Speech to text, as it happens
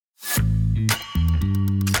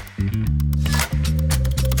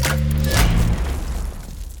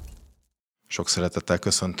Sok szeretettel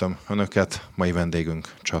köszöntöm Önöket. Mai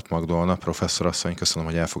vendégünk Csath Magdolna, professzor asszony. Köszönöm,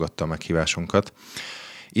 hogy elfogadta a meghívásunkat.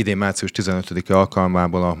 Idén március 15.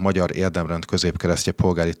 alkalmából a Magyar Érdemrend Középkeresztje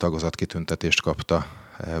polgári tagozat kitüntetést kapta,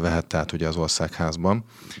 vehette át ugye az országházban.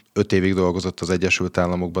 5 évig dolgozott az Egyesült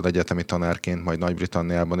Államokban egyetemi tanárként, majd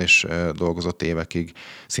Nagy-Britanniában is dolgozott évekig,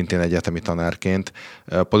 szintén egyetemi tanárként.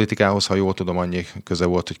 A politikához, ha jól tudom, annyi köze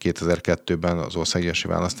volt, hogy 2002-ben az országgyűlési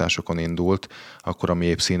választásokon indult, akkor a mi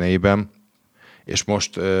épp színeiben. És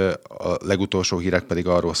most a legutolsó hírek pedig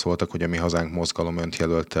arról szóltak, hogy a Mi Hazánk mozgalom önt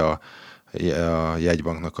jelölte a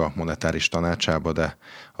jegybanknak a Monetáris Tanácsába, de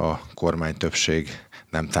a kormány többség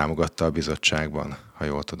nem támogatta a bizottságban, ha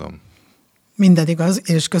jól tudom. Minden igaz,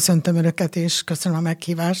 és köszöntöm Önöket, és köszönöm a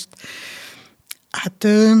meghívást. Hát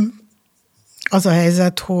az a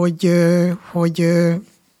helyzet, hogy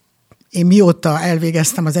én mióta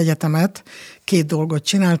elvégeztem az egyetemet, 2 dolgot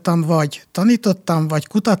csináltam, vagy tanítottam, vagy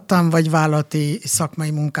kutattam, vagy vállalati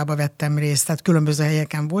szakmai munkába vettem részt, tehát különböző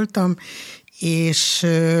helyeken voltam, és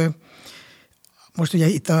most ugye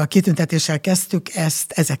itt a kitüntetéssel kezdtük,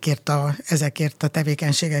 ezekért a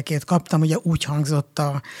tevékenységekért kaptam. Ugye úgy hangzott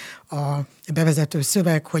a bevezető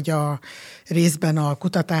szöveg, hogy a részben a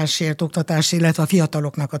kutatásért, oktatásért, illetve a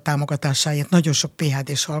fiataloknak a támogatásáért nagyon sok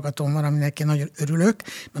PhD-s hallgatóm van, aminek én nagyon örülök,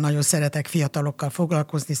 mert nagyon szeretek fiatalokkal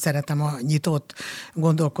foglalkozni, szeretem a nyitott,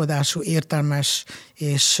 gondolkodású, értelmes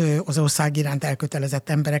és az ország iránt elkötelezett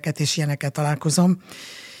embereket, és ilyeneket találkozom.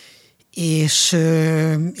 És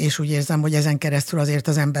úgy érzem, hogy ezen keresztül azért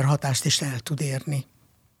az ember hatást is el tud érni.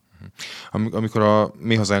 Amikor a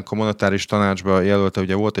Mi Hazánk a Monetáris Tanácsba jelölte,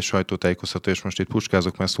 ugye volt egy sajtótájékoztató, és most itt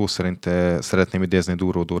puskázok, mert szó szerint szeretném idézni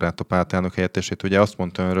Dúró Dórát, a pártelnök helyettesét. Ugye azt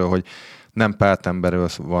mondta önről, hogy nem pártemberről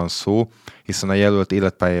van szó, hiszen a jelölt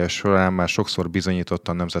életpályája során már sokszor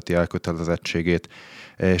bizonyította a nemzeti elkötelezettségét,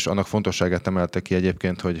 és annak fontosságát emelte ki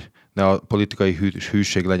egyébként, hogy ne a politikai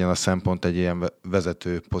hűség legyen a szempont egy ilyen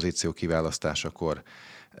vezető pozíció kiválasztásakor.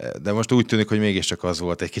 De most úgy tűnik, hogy mégiscsak az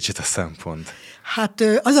volt egy kicsit a szempont. Hát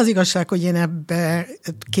az az igazság, hogy én ebbe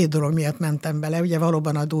 2 dolog miatt mentem bele. Ugye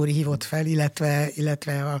valóban a Dóri hívott fel,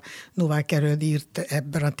 illetve a Novák Erőd írt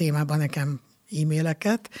ebben a témában nekem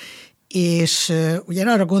e-maileket, és ugye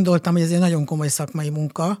arra gondoltam, hogy ez egy nagyon komoly szakmai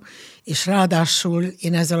munka, és ráadásul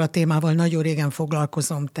én ezzel a témával nagyon régen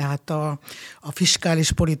foglalkozom, tehát a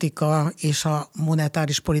fiskális politika és a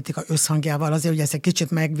monetáris politika összhangjával, azért, hogy ezt egy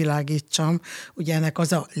kicsit megvilágítsam, ugye ennek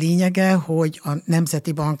az a lényege, hogy a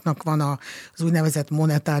Nemzeti Banknak van az úgynevezett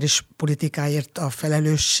monetáris politikáért a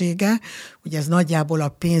felelőssége, ugye ez nagyjából a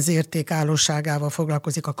pénzérték állóságával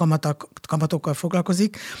foglalkozik, a kamatokkal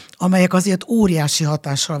foglalkozik, amelyek azért óriási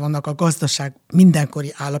hatással vannak a gazdaság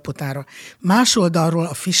mindenkori állapotára. Más oldalról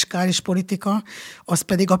a fiskális politika, az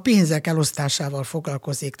pedig a pénzek elosztásával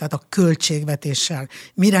foglalkozik, tehát a költségvetéssel.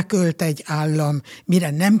 Mire költ egy állam,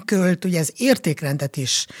 mire nem költ, ugye ez értékrendet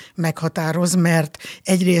is meghatároz, mert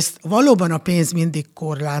egyrészt valóban a pénz mindig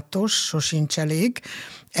korlátos, sosincs elég,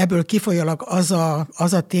 ebből kifolyólag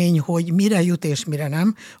az a tény, hogy mire jut és mire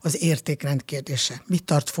nem, az értékrend kérdése. Mit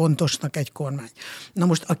tart fontosnak egy kormány? Na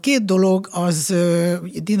most a 2 dolog az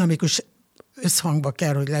dinamikus összhangba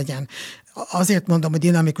kell, hogy legyen. Azért mondom, hogy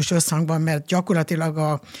dinamikus összhangban, mert gyakorlatilag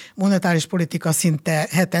a monetáris politika szinte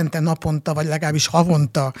hetente, naponta, vagy legalábbis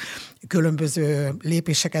havonta különböző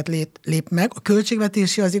lépéseket lép meg. A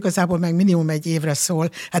költségvetési az igazából meg minimum 1 évre szól,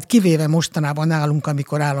 hát kivéve mostanában nálunk,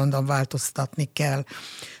 amikor állandóan változtatni kell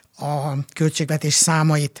a költségvetés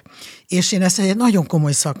számait. És én ezt egy nagyon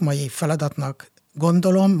komoly szakmai feladatnak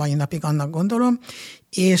gondolom, mai napig annak gondolom,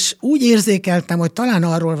 és úgy érzékeltem, hogy talán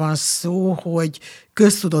arról van szó, hogy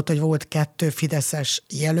köztudott, hogy volt 2 fideszes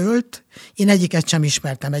jelölt. Én egyiket sem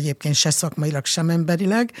ismertem egyébként, se szakmailag, sem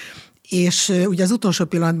emberileg, és ugye az utolsó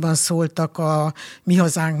pillanatban szóltak a Mi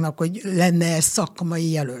Hazánknak, hogy lenne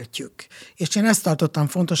szakmai jelöltjük. És én ezt tartottam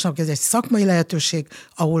fontosnak, hogy ez egy szakmai lehetőség,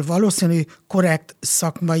 ahol valószínű korrekt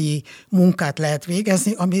szakmai munkát lehet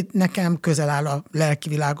végezni, ami nekem közel áll a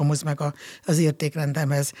lelkivilágomhoz, meg az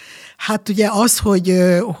értékrendemhez. Hát ugye az,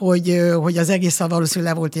 hogy az egész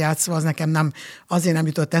valószínűleg le volt játszva, az nekem azért nem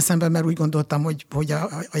jutott eszembe, mert úgy gondoltam, hogy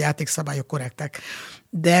a játékszabályok korrektek.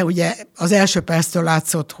 De ugye az első perctől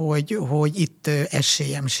látszott, hogy itt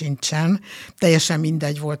esélyem sincsen. Teljesen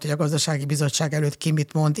mindegy volt, hogy a gazdasági bizottság előtt ki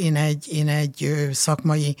mit mond. Én egy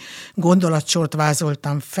szakmai gondolatsort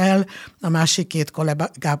vázoltam fel. A másik 2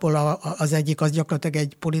 kollégából az egyik az gyakorlatilag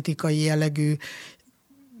egy politikai jellegű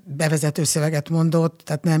bevezető szöveget mondott,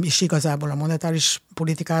 tehát nem is igazából a monetáris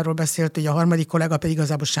politikáról beszélt, ugye a harmadik kollega pedig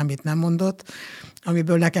igazából semmit nem mondott,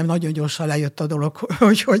 amiből nekem nagyon gyorsan lejött a dolog,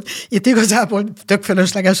 hogy itt igazából tök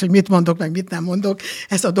fölösleges, hogy mit mondok, meg mit nem mondok,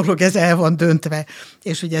 ez a dolog, ez el van döntve,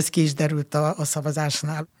 és ugye ez ki is derült a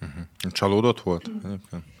szavazásnál. Csalódott volt?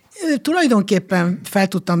 Tulajdonképpen fel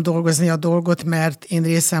tudtam dolgozni a dolgot, mert én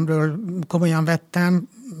részemről komolyan vettem,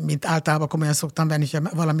 mint általában komolyan szoktam venni,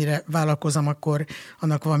 hogyha valamire vállalkozom, akkor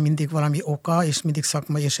annak van mindig valami oka, és mindig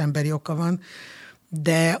szakmai és emberi oka van.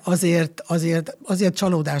 De azért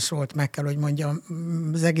csalódás volt, meg kell, hogy mondjam.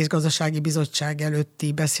 Az egész gazdasági bizottság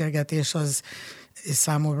előtti beszélgetés az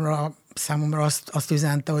számomra azt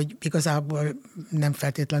üzente, hogy igazából nem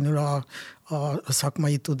feltétlenül a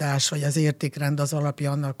szakmai tudás, vagy az értékrend az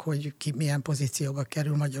alapja annak, hogy ki milyen pozícióba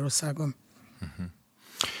kerül Magyarországon.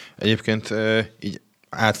 Egyébként így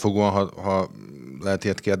átfogóan, ha lehet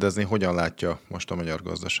ilyet kérdezni, hogyan látja most a magyar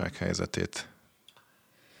gazdaság helyzetét?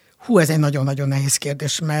 Ez egy nagyon-nagyon nehéz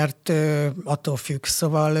kérdés, mert attól függ.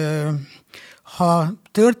 Szóval, ha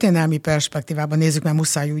történelmi perspektívában nézzük, mert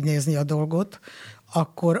muszáj úgy nézni a dolgot,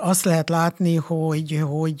 akkor azt lehet látni,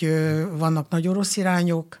 hogy vannak nagyon rossz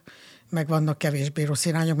irányok, meg vannak kevésbé rossz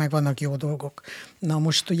irányok, meg vannak jó dolgok. Na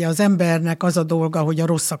most ugye az embernek az a dolga, hogy a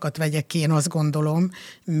rosszakat vegye ki, én azt gondolom,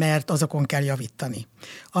 mert azokon kell javítani.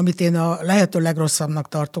 Amit én a lehető legrosszabbnak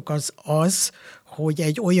tartok az, hogy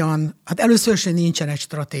egy olyan, hát először sem nincsen egy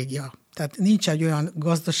stratégia. Tehát nincs egy olyan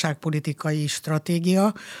gazdaságpolitikai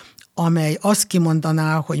stratégia, amely azt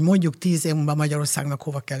kimondaná, hogy mondjuk 10 év múlva Magyarországnak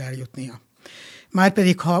hova kell eljutnia.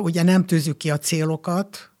 Márpedig, ha ugye nem tűzzük ki a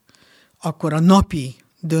célokat, akkor a napi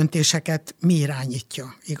döntéseket mi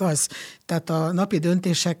irányítja, igaz? Tehát a napi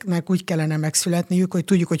döntéseknek úgy kellene megszületniük, hogy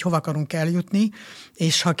tudjuk, hogy hova akarunk eljutni,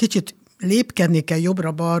 és ha kicsit lépkedni kell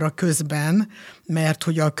jobbra-balra közben, mert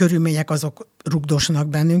hogy a körülmények azok rugdosnak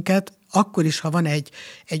bennünket, akkor is, ha van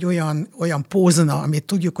egy olyan pózna, amit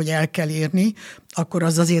tudjuk, hogy el kell érni, akkor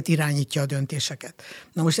az azért irányítja a döntéseket.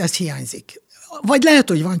 Na most ez hiányzik. Vagy lehet,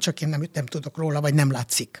 hogy van, csak én nem tudok róla, vagy nem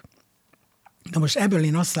látszik. Na most ebből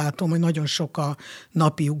én azt látom, hogy nagyon sok a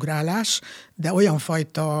napi ugrálás, de olyan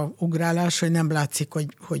fajta ugrálás, hogy nem látszik,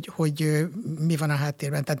 hogy mi van a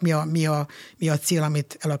háttérben, tehát mi a cél,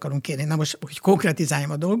 amit el akarunk érni. Na most, hogy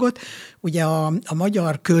konkretizáljam a dolgot, ugye a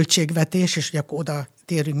magyar költségvetés, és ugye akkor oda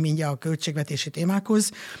térünk mindjárt a költségvetési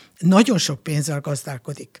témákhoz, nagyon sok pénzzel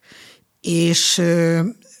gazdálkodik. És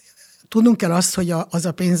tudnunk kell azt, hogy az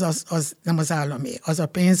a pénz az nem az állami. Az a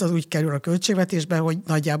pénz az úgy kerül a költségvetésbe, hogy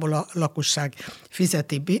nagyjából a lakosság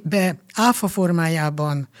fizeti be áfa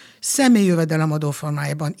formájában, személyi jövedelemadó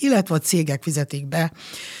formájában, illetve a cégek fizetik be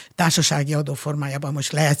társasági adó formájában,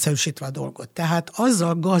 most leegyszerűsítve a dolgot. Tehát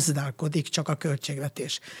azzal gazdálkodik csak a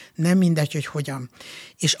költségvetés. Nem mindegy, hogy hogyan.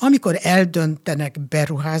 És amikor eldöntenek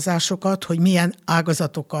beruházásokat, hogy milyen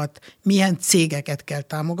ágazatokat, milyen cégeket kell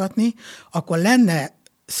támogatni, akkor lenne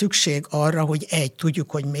szükség arra, hogy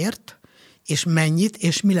tudjuk, hogy miért, és mennyit,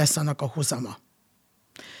 és mi lesz annak a hozama.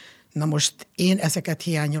 Na most én ezeket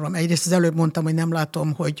hiányolom. Egyrészt az előbb mondtam, hogy nem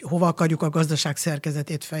látom, hogy hova akarjuk a gazdaság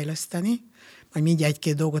szerkezetét fejleszteni, majd mindjárt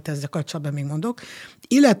egy-két dolgot ezzel kapcsolatban még mondok.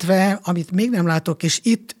 Illetve, amit még nem látok, és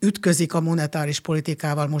itt ütközik a monetáris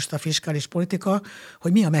politikával most a fiskális politika,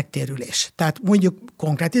 hogy mi a megtérülés. Tehát mondjuk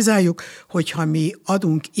konkretizáljuk, hogyha mi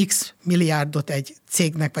adunk x milliárdot egy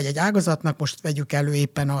cégnek vagy egy ágazatnak, most vegyük elő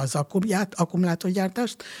éppen az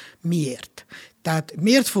akkumulátorgyártást, miért? Tehát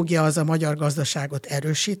miért fogja az a magyar gazdaságot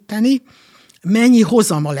erősíteni, mennyi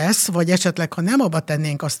hozama lesz, vagy esetleg, ha nem abba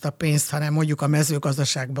tennénk azt a pénzt, hanem mondjuk a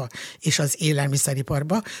mezőgazdaságba és az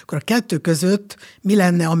élelmiszeriparba, akkor a kettő között mi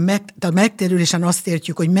lenne a megtérülésen azt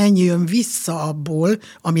értjük, hogy mennyi jön vissza abból,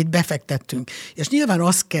 amit befektettünk. És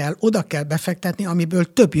nyilván oda kell befektetni,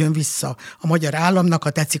 amiből több jön vissza a magyar államnak, ha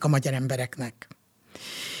tetszik a magyar embereknek.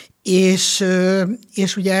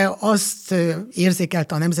 És ugye azt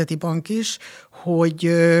érzékelte a Nemzeti Bank is, hogy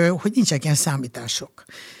nincsenek ilyen számítások.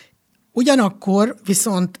 Ugyanakkor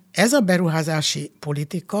viszont ez a beruházási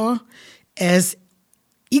politika, ez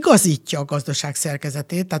igazítja a gazdaság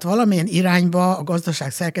szerkezetét, tehát valamilyen irányba a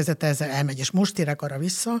gazdaság szerkezete ezzel elmegy, és most érek arra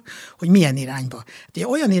vissza, hogy milyen irányba. De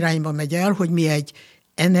olyan irányba megy el, hogy mi egy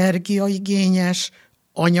energiaigényes,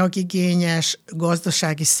 anyagigényes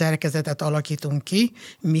gazdasági szerkezetet alakítunk ki,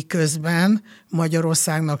 miközben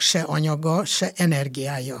Magyarországnak se anyaga, se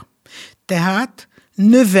energiája. Tehát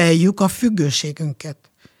növeljük a függőségünket.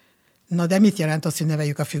 Na de mit jelent az, hogy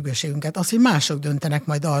növeljük a függőségünket? Az, hogy mások döntenek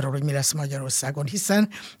majd arról, hogy mi lesz Magyarországon, hiszen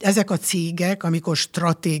ezek a cégek, amikor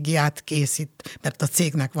stratégiát készít, mert a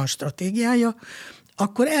cégnek van stratégiája,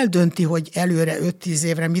 akkor eldönti, hogy előre 5-10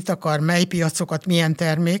 évre mit akar, mely piacokat, milyen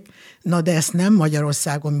termék, na de ezt nem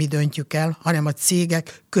Magyarországon mi döntjük el, hanem a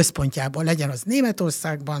cégek központjában, legyen az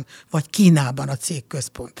Németországban, vagy Kínában a cég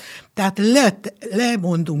központ. Tehát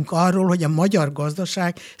lemondunk arról, hogy a magyar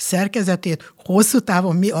gazdaság szerkezetét hosszú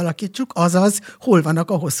távon mi alakítsuk, azaz hol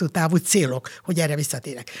vannak a hosszú távú célok, hogy erre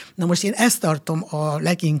visszatérek. Na most én ezt tartom a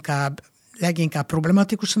leginkább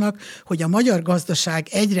problematikusnak, hogy a magyar gazdaság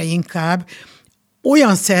egyre inkább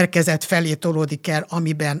olyan szerkezet felé tolódik el,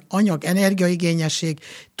 amiben anyag, energiaigényesség,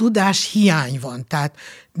 tudás hiány van. Tehát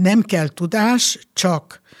nem kell tudás,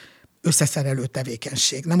 csak összeszerelő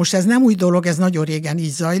tevékenység. Na most ez nem új dolog, ez nagyon régen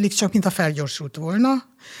így zajlik, csak mint a felgyorsult volna,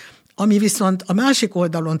 ami viszont a másik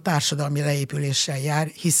oldalon társadalmi leépüléssel jár,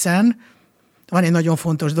 hiszen van egy nagyon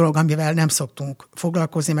fontos dolog, amivel nem szoktunk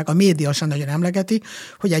foglalkozni, meg a média sem nagyon emlegeti,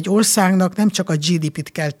 hogy egy országnak nem csak a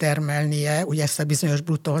GDP-t kell termelnie, ugye ezt a bizonyos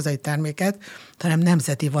bruttó hazai terméket, hanem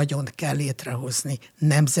nemzeti vagyont kell létrehozni.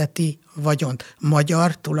 Nemzeti vagyont.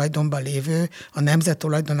 Magyar tulajdonban lévő, a nemzet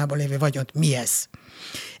tulajdonában lévő vagyont. Mi ez?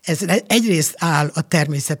 Ez egyrészt áll a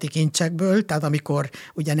természeti kincsekből, tehát amikor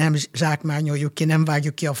ugye nem zsákmányoljuk ki, nem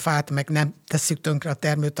vágjuk ki a fát, meg nem tesszük tönkre a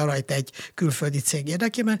termőtalajt egy külföldi cég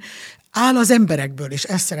érdekében, áll az emberekből, és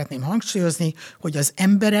ezt szeretném hangsúlyozni, hogy az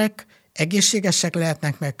emberek egészségesek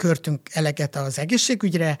lehetnek, mert költünk eleget az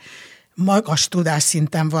egészségügyre, magas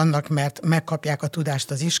tudásszinten vannak, mert megkapják a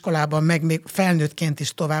tudást az iskolában, meg még felnőttként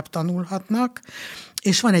is tovább tanulhatnak,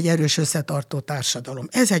 és van egy erős összetartó társadalom.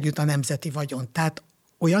 Ez együtt a nemzeti vagyon. Tehát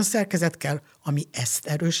olyan szerkezet kell, ami ezt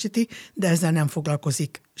erősíti, de ezzel nem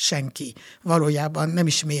foglalkozik senki. Valójában nem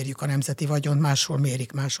is mérjük a nemzeti vagyont, máshol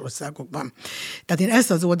mérik más országokban. Tehát én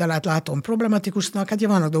ezt az oldalát látom problematikusnak, hát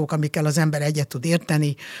vannak dolgok, amikkel az ember egyet tud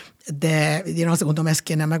érteni, de én azt gondolom, ezt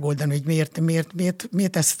kéne megoldani, hogy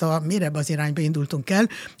miért ebbe az irányba indultunk el.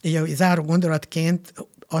 Ugye záró gondolatként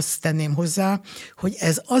azt tenném hozzá, hogy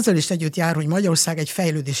ez azzal is együtt jár, hogy Magyarország egy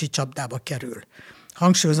fejlődési csapdába kerül.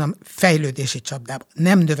 Hangsúlyozom, fejlődési csapdában,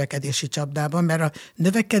 nem növekedési csapdában, mert a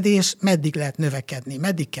növekedés meddig lehet növekedni,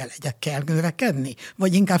 meddig kell növekedni,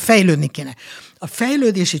 vagy inkább fejlődni kéne. A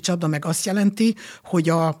fejlődési csapda meg azt jelenti, hogy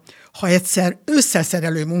ha egyszer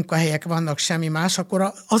összeszerelő munkahelyek vannak, semmi más,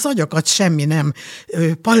 akkor az agyakat semmi nem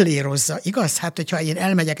pallérozza. Igaz? Hát, hogyha én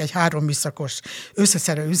elmegyek egy 3 műszakos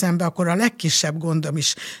összeszerelő üzembe, akkor a legkisebb gondom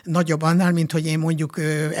is nagyobb annál, mint hogy én mondjuk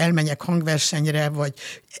elmenjek hangversenyre, vagy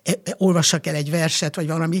olvassak el egy verset, vagy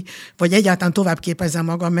valami, vagy egyáltalán tovább képezem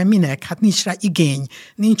magam, mert minek? Hát nincs rá igény.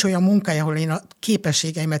 Nincs olyan munkahely, ahol én a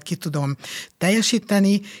képességeimet ki tudom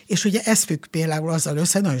teljesíteni, és ugye ez függ például azzal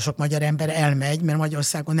össze, hogy nagyon sok magyar ember elmegy, mert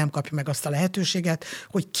Magyarországon nem kapja meg azt a lehetőséget,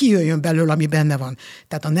 hogy kijöjjön belőle, ami benne van.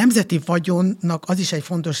 Tehát a nemzeti vagyonnak az is egy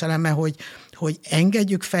fontos eleme, hogy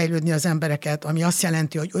engedjük fejlődni az embereket, ami azt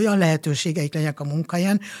jelenti, hogy olyan lehetőségeik legyenek a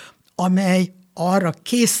munkahelyen, amely arra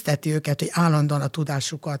készteti őket, hogy állandóan a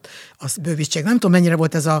tudásukat azt bővítsék. Nem tudom, mennyire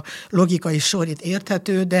volt ez a logikai sor itt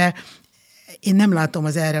érthető, de én nem látom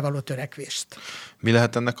az erre való törekvést. Mi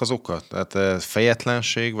lehet ennek az oka? Tehát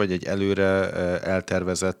fejetlenség, vagy egy előre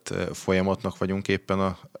eltervezett folyamatnak vagyunk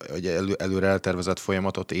éppen, előre eltervezett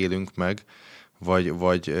folyamatot élünk meg,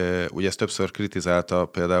 vagy ugye ezt többször kritizálta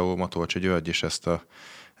például Matolcsy György is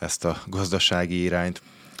ezt a gazdasági irányt.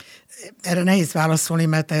 Erre nehéz válaszolni,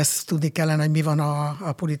 mert ezt tudni kellene, hogy mi van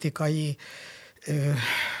a politikai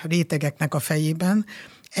rétegeknek a fejében.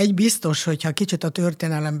 Egy biztos, hogyha kicsit a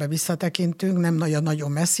történelembe visszatekintünk, nem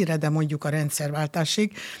nagyon messzire, de mondjuk a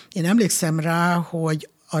rendszerváltásig. Én emlékszem rá, hogy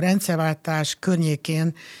a rendszerváltás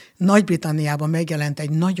környékén Nagy-Britanniában megjelent egy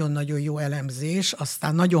nagyon-nagyon jó elemzés,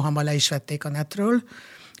 aztán nagyon hamar le is vették a netről.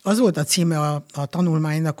 Az volt a címe a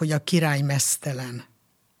tanulmánynak, hogy a király meztelen.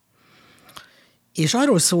 És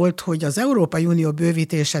arról szólt, hogy az Európai Unió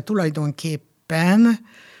bővítése tulajdonképpen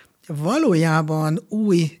valójában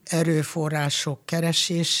új erőforrások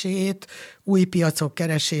keresését, új piacok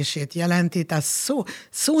keresését jelenti, tehát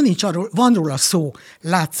szó nincs arról, van róla szó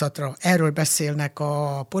látszatra, erről beszélnek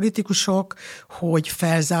a politikusok, hogy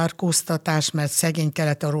felzárkóztatás, mert szegény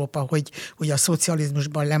Kelet-Európa, hogy a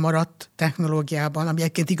szocializmusban lemaradt technológiában, ami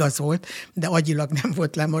egyébként igaz volt, de agyilag nem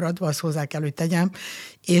volt lemaradva, azt hozzá kell, hogy tegyem,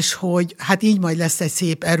 és hogy hát így majd lesz egy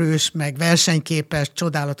szép, erős, meg versenyképes,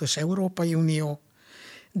 csodálatos Európai Unió,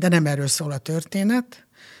 de nem erről szól a történet.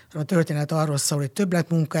 A történet arról szól, hogy többlet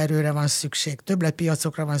munkaerőre van szükség, többlet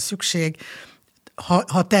piacokra van szükség.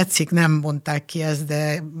 Ha tetszik, nem mondták ki ezt,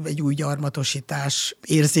 de egy új gyarmatosítás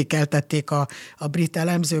érzékeltették a brit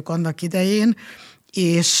elemzők annak idején.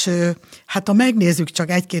 És hát ha megnézzük csak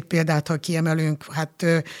egy-két példát, ha kiemelünk, hát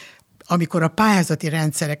amikor a pályázati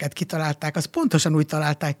rendszereket kitalálták, az pontosan úgy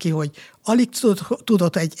találták ki, hogy alig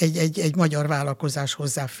tudott egy magyar vállalkozás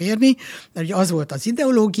hozzáférni, mert ugye az volt az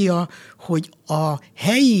ideológia, hogy a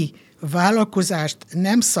helyi vállalkozást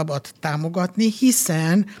nem szabad támogatni,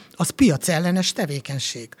 hiszen az piacellenes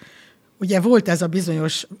tevékenység. Ugye volt ez a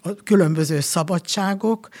bizonyos különböző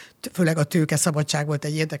szabadságok, főleg a tőke szabadság volt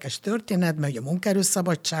egy érdekes történet, meg a munkaerő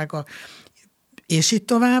szabadsága, és így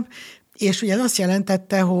tovább. És ugye ez azt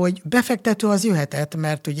jelentette, hogy befektető az jöhetett,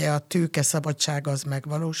 mert ugye a tőke szabadság az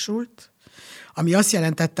megvalósult, ami azt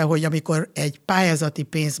jelentette, hogy amikor egy pályázati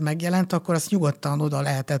pénz megjelent, akkor azt nyugodtan oda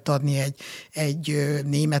lehetett adni egy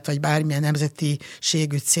német vagy bármilyen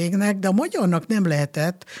nemzetiségű cégnek, de a magyarnak nem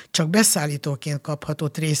lehetett, csak beszállítóként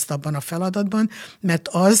kaphatott részt abban a feladatban, mert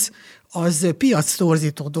az piac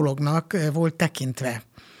torzító dolognak volt tekintve.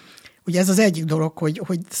 Ugye ez az egyik dolog,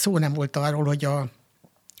 hogy szó nem volt arról, hogy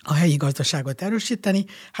a helyi gazdaságot erősíteni.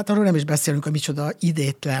 Hát arról nem is beszélünk, hogy micsoda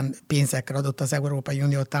idétlen pénzekre adott az Európai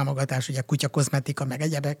Unió támogatás, ugye kutyakozmetika, meg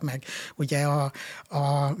egyebek, meg ugye a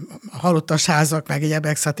halottas házak, meg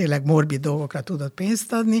egyebek, szóval tényleg morbid dolgokra tudott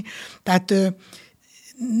pénzt adni. Tehát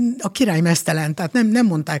a király meztelen, tehát nem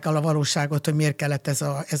mondták el a valóságot, hogy miért kellett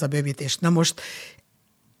ez a bővítés. Na most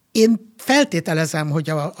én feltételezem,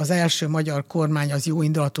 hogy az első magyar kormány az jó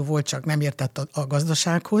indulatú volt, csak nem értett a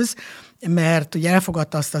gazdasághoz, mert ugye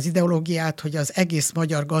elfogadta azt az ideológiát, hogy az egész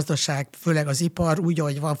magyar gazdaság, főleg az ipar, úgy,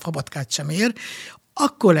 ahogy van, fabatkát sem ér,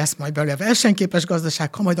 akkor lesz majd belőle versenyképes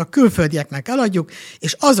gazdaság, ha majd a külföldieknek eladjuk,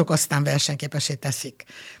 és azok aztán versenyképessé teszik.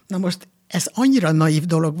 Na most ez annyira naív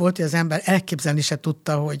dolog volt, hogy az ember elképzelni se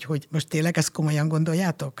tudta, hogy most tényleg ezt komolyan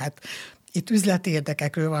gondoljátok? Hát itt üzleti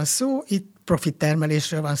érdekekről van szó, itt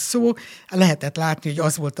profittermelésről van szó. Lehetett látni, hogy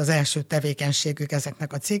az volt az első tevékenységük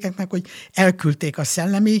ezeknek a cégeknek, hogy elküldték a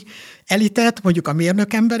szellemi elitet, mondjuk a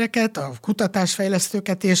mérnökembereket, a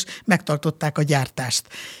kutatásfejlesztőket, és megtartották a gyártást.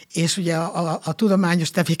 És ugye a tudományos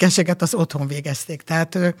tevékenységet az otthon végezték.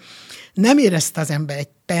 Tehát nem érezte az ember egy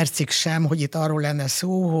percig sem, hogy itt arról lenne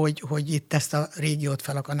szó, hogy itt ezt a régiót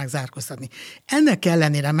fel akarnak zárkóztatni. Ennek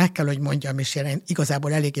ellenére meg kell, hogy mondjam, és én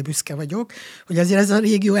igazából eléggé büszke vagyok, hogy azért ez a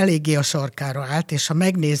régió eléggé a sarkára állt, és ha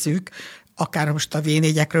megnézzük, akár most a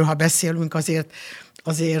V4-ekről, ha beszélünk,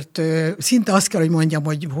 azért szinte azt kell, hogy mondjam,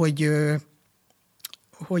 hogy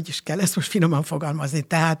is kell ezt most finoman fogalmazni.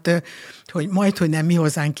 Tehát, hogy hogy nem mi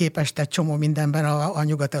hozzánk képest egy csomó mindenben a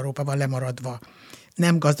Nyugat-Európában lemaradva.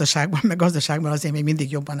 Nem gazdaságban, meg gazdaságban azért még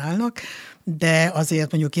mindig jobban állnak, de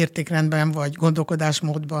azért mondjuk értékrendben, vagy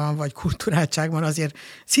gondolkodásmódban, vagy kulturáltságban azért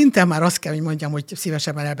szinte már azt kell, hogy mondjam, hogy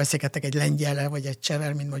szívesebben elbeszélgetek egy lengyellel, vagy egy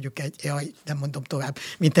csehvel, mint mondjuk nem mondom tovább,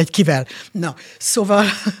 mint egy kivel. Na,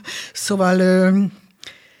 szóval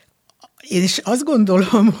én is azt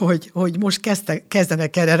gondolom, hogy most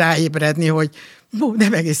kezdenek erre ráébredni, hogy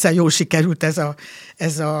nem egészen jól sikerült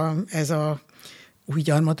ez a új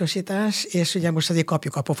gyarmatosítás, és ugye most azért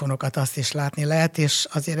kapjuk a pofonokat, azt is látni lehet, és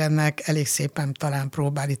azért ennek elég szépen talán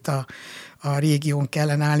próbál itt a régión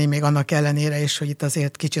kellene állni, még annak ellenére is, hogy itt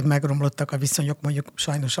azért kicsit megromlottak a viszonyok mondjuk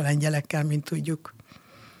sajnos a lengyelekkel, mint tudjuk.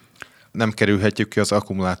 Nem kerülhetjük ki az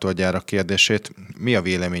akkumulátorgyárak kérdését. Mi a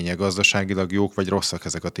véleménye, gazdaságilag jók vagy rosszak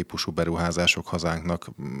ezek a típusú beruházások hazánknak?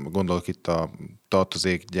 Gondolok itt a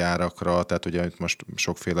tartozékgyárakra, tehát ugye itt most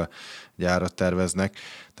sokféle gyárat terveznek,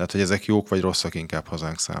 tehát hogy ezek jók vagy rosszak inkább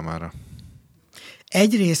hazánk számára?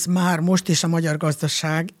 Egyrészt már most is a magyar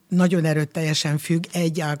gazdaság nagyon erőteljesen függ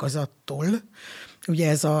egy ágazattól, ugye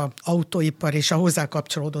ez az autóipar és a hozzá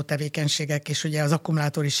kapcsolódó tevékenységek, és ugye az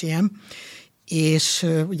akkumulátor is ilyen, és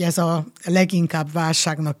ugye ez a leginkább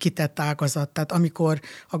válságnak kitett ágazat, tehát amikor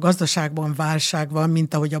a gazdaságban válság van,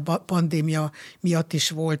 mint ahogy a pandémia miatt is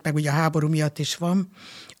volt, meg ugye a háború miatt is van,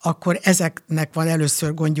 akkor ezeknek van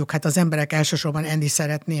először gondjuk, hát az emberek elsősorban enni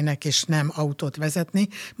szeretnének, és nem autót vezetni,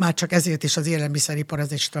 már csak ezért is az élelmiszeripar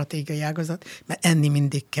az egy stratégiai ágazat, mert enni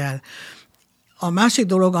mindig kell. A másik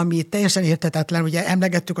dolog, ami teljesen érthetetlen, ugye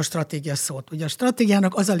emlegettük a stratégia szót. Ugye a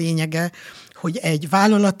stratégiának az a lényege, hogy egy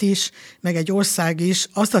vállalat is, meg egy ország is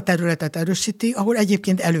azt a területet erősíti, ahol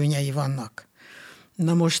egyébként előnyei vannak.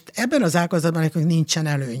 Na most ebben az ágazatban nekünk nincsen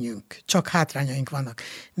előnyünk, csak hátrányaink vannak,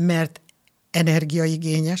 mert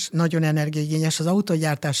energiaigényes, nagyon energiaigényes, az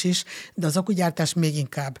autógyártás is, de az akkugyártás még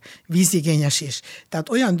inkább vízigényes is. Tehát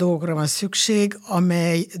olyan dolgokra van szükség,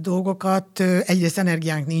 amely dolgokat egyrészt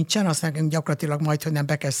energiánk nincsen, azt nekünk gyakorlatilag majd, hogy nem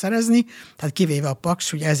be kell szerezni, tehát kivéve a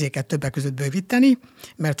paks, ugye ezért kell többek között bővíteni,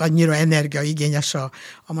 mert annyira energiaigényes a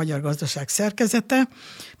magyar gazdaság szerkezete,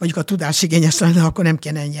 mondjuk a tudás igényes lenne, akkor nem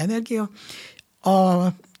kéne ennyi energia.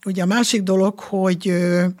 Ugye a másik dolog, hogy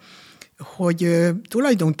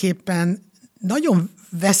tulajdonképpen nagyon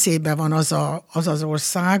veszélyben van az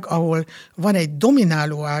ország, ahol van egy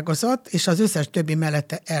domináló ágazat, és az összes többi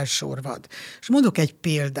mellette elsorvad. És mondok egy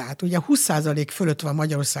példát. Ugye 20% fölött van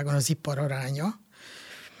Magyarországon az ipar aránya.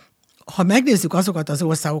 Ha megnézzük azokat az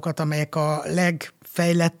országokat, amelyek a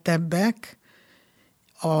legfejlettebbek,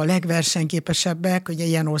 a legversenyképesebbek, ugye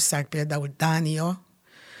ilyen ország például Dánia,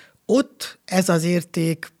 ott ez az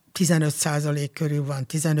érték 15% körül van,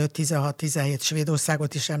 15, 16, 17,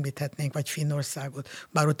 Svédországot is említhetnénk, vagy Finnországot,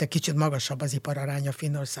 bár ott egy kicsit magasabb az ipararánya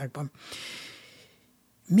Finnországban.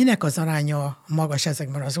 Minek az aránya magas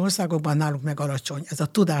ezekben az országokban, náluk meg alacsony? Ez a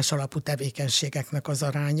tudás alapú tevékenységeknek az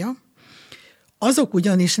aránya. Azok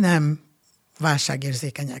ugyanis nem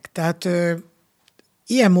válságérzékenyek. Tehát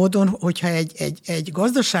ilyen módon, hogyha egy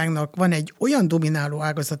gazdaságnak van egy olyan domináló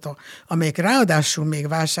ágazata, amelyik ráadásul még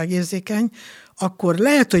válságérzékeny, akkor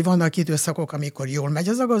lehet, hogy vannak időszakok, amikor jól megy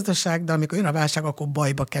az a gazdaság, de amikor jön a válság, akkor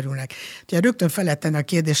bajba kerülnek. Ugye rögtön fel lehet tenni a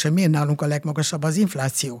kérdés, hogy miért nálunk a legmagasabb az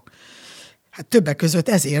infláció. Hát többek között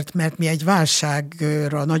ezért, mert mi egy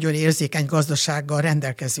válságra nagyon érzékeny gazdasággal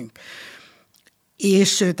rendelkezünk.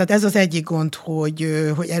 És tehát ez az egyik gond, hogy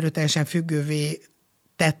erőteljesen függővé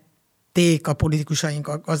tették a politikusaink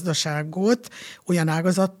a gazdaságot olyan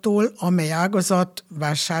ágazattól, amely ágazat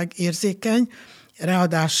válságérzékeny,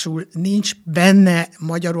 ráadásul nincs benne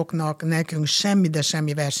magyaroknak, nekünk semmi, de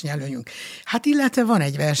semmi versenyelőnyünk. Hát illetve van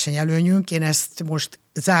egy versenyelőnyünk, én ezt most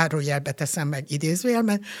zárójelbe teszem meg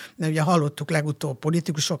idézőjelben, mert ugye hallottuk legutóbb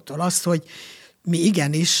politikusoktól azt, hogy mi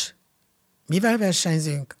igenis, mivel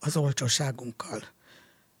versenyzünk? Az olcsóságunkkal.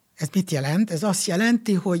 Ez mit jelent? Ez azt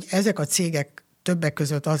jelenti, hogy ezek a cégek többek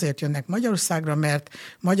között azért jönnek Magyarországra, mert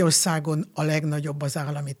Magyarországon a legnagyobb az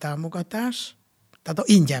állami támogatás, tehát a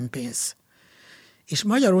ingyen pénz. És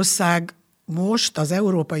Magyarország most az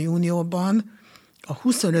Európai Unióban a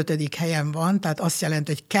 25. helyen van, tehát azt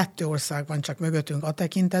jelenti, hogy 2 ország van csak mögöttünk a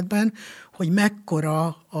tekintetben, hogy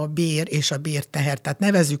mekkora a bér és a bérteher. Tehát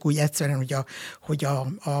nevezzük úgy egyszerűen, hogy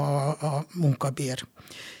a munkabér.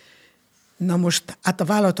 Na most, hát a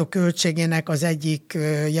vállalatok költségének az egyik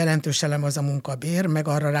jelentős elem az a munkabér, meg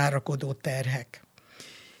arra rárakodó terhek.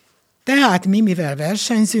 Tehát mi, mivel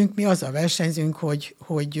versenyzünk, mi azzal versenyzünk,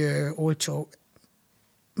 hogy olcsó,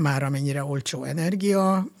 már amennyire olcsó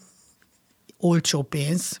energia, olcsó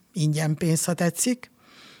pénz, ingyen pénz, ha tetszik,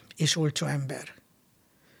 és olcsó ember.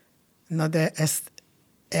 Na de ezt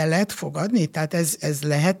el lehet fogadni? Tehát ez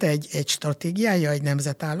lehet egy stratégiája egy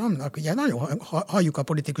nemzetállamnak? Ugye nagyon halljuk a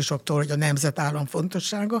politikusoktól, hogy a nemzetállam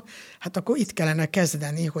fontossága, hát akkor itt kellene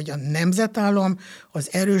kezdeni, hogy a nemzetállam az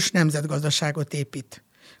erős nemzetgazdaságot épít.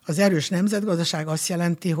 Az erős nemzetgazdaság azt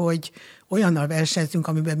jelenti, hogy olyannal versenyzünk,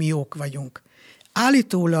 amiben mi jók vagyunk.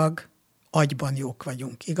 Állítólag agyban jók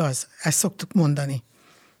vagyunk, igaz? Ezt szoktuk mondani.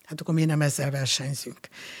 Hát akkor mi nem ezzel versenyzünk.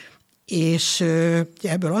 És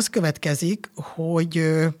ebből az következik,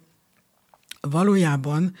 hogy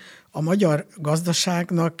valójában a magyar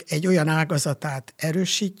gazdaságnak egy olyan ágazatát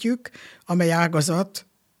erősítjük, amely ágazat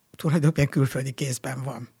tulajdonképpen külföldi kézben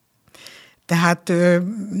van. Tehát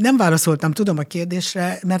nem válaszoltam, tudom a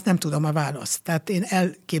kérdésre, mert nem tudom a választ. Tehát én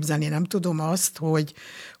elképzelni nem tudom azt, hogy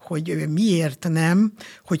miért nem,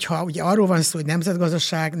 hogyha ugye arról van szó, hogy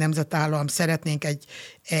nemzetgazdaság, nemzetállam, szeretnénk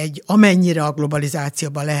egy amennyire a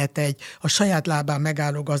globalizációban lehet a saját lábán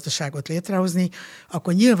megálló gazdaságot létrehozni,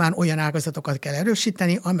 akkor nyilván olyan ágazatokat kell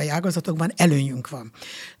erősíteni, amely ágazatokban előnyünk van.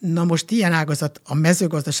 Na most ilyen ágazat a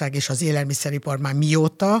mezőgazdaság és az élelmiszeripar már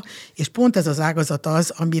mióta, és pont ez az ágazat az,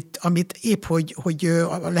 amit épp hogy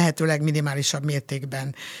a lehetőleg minimálisabb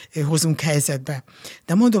mértékben hozunk helyzetbe.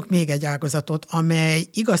 De mondok még egy ágazatot, amely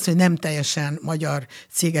igaz, hogy nem teljesen magyar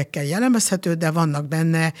cégekkel jellemezhető, de vannak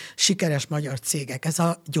benne sikeres magyar cégek. Ez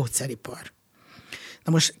a gyógyszeripar.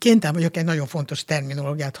 Na most kénytelen vagyok egy nagyon fontos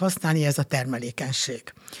terminológiát használni, ez a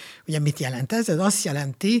termelékenység. Ugye mit jelent ez? Ez azt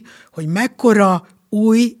jelenti, hogy mekkora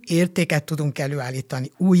új értéket tudunk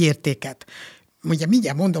előállítani, új értéket. Ugye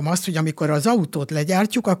mindjárt mondom azt, hogy amikor az autót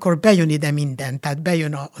legyártjuk, akkor bejön ide minden. Tehát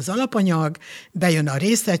bejön az alapanyag, bejön a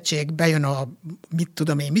részegység, bejön a mit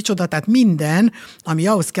tudom én micsoda, tehát minden, ami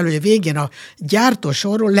ahhoz kell, hogy a végén a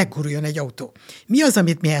gyártósorról leguruljon egy autó. Mi az,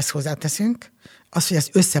 amit mi ehhez hozzáteszünk? Az, hogy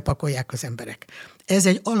ezt összepakolják az emberek. Ez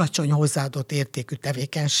egy alacsony hozzáadott értékű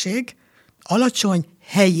tevékenység, alacsony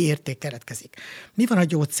helyi érték keletkezik. Mi van a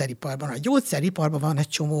gyógyszeriparban? A gyógyszeriparban van egy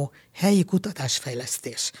csomó helyi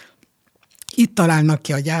kutatásfejlesztés. Itt találnak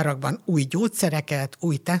ki a gyárakban új gyógyszereket,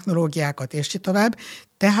 új technológiákat, és így tovább.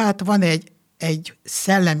 Tehát van egy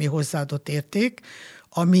szellemi hozzáadott érték,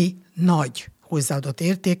 ami nagy hozzáadott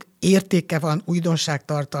értéke van,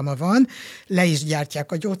 újdonságtartalma van, le is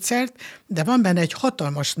gyártják a gyógyszert, de van benne egy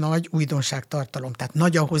hatalmas nagy újdonságtartalom, tehát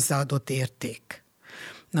nagy a hozzáadott érték.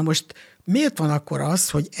 Na most miért van akkor az,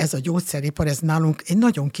 hogy ez a gyógyszeripar, ez nálunk egy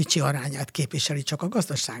nagyon kicsi arányát képviseli csak a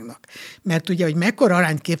gazdaságnak? Mert ugye, hogy mekkora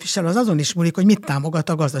arányt képvisel, az azon is múlik, hogy mit támogat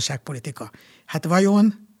a gazdaságpolitika. Hát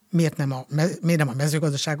vajon miért nem a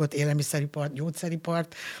mezőgazdaságot, élelmiszeripart,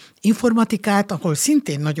 gyógyszeripart, informatikát, ahol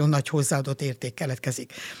szintén nagyon nagy hozzáadott érték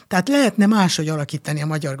keletkezik. Tehát lehetne máshogy alakítani a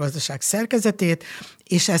magyar gazdaság szerkezetét,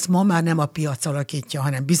 és ezt ma már nem a piac alakítja,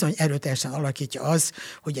 hanem bizony erőteljesen alakítja az,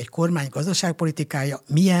 hogy egy kormány gazdaságpolitikája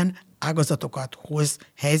milyen ágazatokat hoz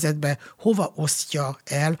helyzetbe, hova osztja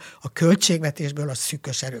el a költségvetésből a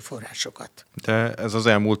szűkös erőforrásokat. De ez az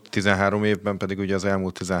elmúlt 13 évben, pedig ugye az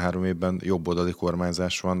elmúlt 13 évben jobboldali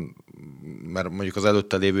kormányzás van, mert mondjuk az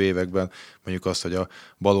előtte lévő években mondjuk azt, hogy a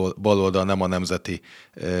baloldal nem a nemzeti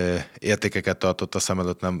értékeket tartotta szem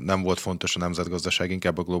előtt, nem volt fontos a nemzetgazdaság,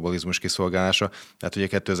 inkább a globalizmus kiszolgálása. Tehát ugye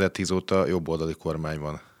 2010 óta jobboldali kormány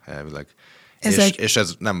van elvileg. És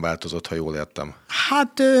ez nem változott, ha jól értem.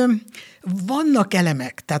 Hát vannak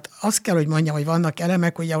elemek, tehát azt kell, hogy mondjam, hogy vannak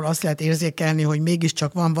elemek, hogy ahol azt lehet érzékelni, hogy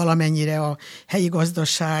mégiscsak van valamennyire a helyi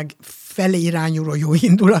gazdaság felé irányuló jó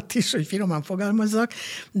indulat is, hogy finoman fogalmazzak,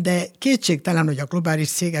 de kétségtelen, hogy a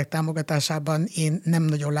globális cégek támogatásában én nem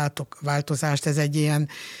nagyon látok változást, ez egy ilyen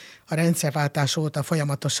a rendszerváltás óta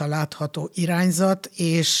folyamatosan látható irányzat,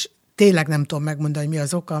 és tényleg nem tudom megmondani, hogy mi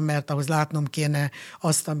az oka, mert ahhoz látnom kéne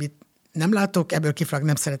azt, amit nem látok, ebből kifolyólag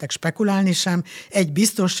nem szeretek spekulálni sem. Egy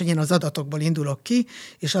biztos, hogy én az adatokból indulok ki,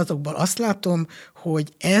 és azokból azt látom,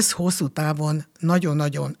 hogy ez hosszú távon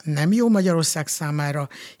nagyon-nagyon nem jó Magyarország számára,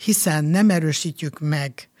 hiszen nem erősítjük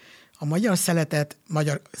meg a magyar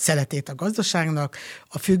szeletét a gazdaságnak,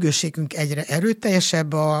 a függőségünk egyre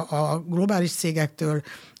erőteljesebb a globális cégektől,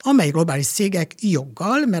 amely globális cégek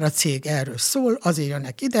joggal, mert a cég erről szól, azért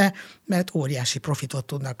jönnek ide, mert óriási profitot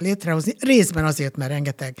tudnak létrehozni, részben azért, mert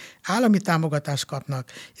rengeteg állami támogatást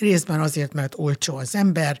kapnak, részben azért, mert olcsó az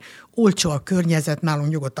ember, olcsó a környezet, nálunk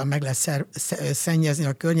nyugodtan meg lehet szennyezni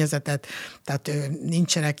a környezetet, tehát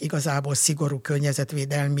nincsenek igazából szigorú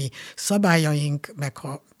környezetvédelmi szabályaink, meg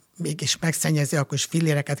ha mégis megszennyezi, akkor is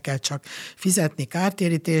filléreket kell csak fizetni,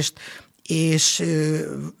 kártérítést, és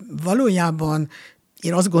valójában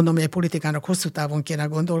én azt gondolom, hogy a politikának hosszú távon kéne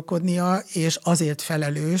gondolkodnia, és azért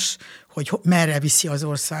felelős, hogy merre viszi az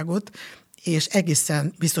országot, és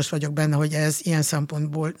egészen biztos vagyok benne, hogy ez ilyen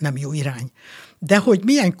szempontból nem jó irány. De hogy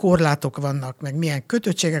milyen korlátok vannak, meg milyen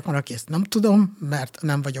kötöttségek vannak, ezt nem tudom, mert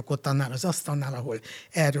nem vagyok ott annál az asztalnál, ahol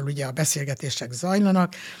erről ugye a beszélgetések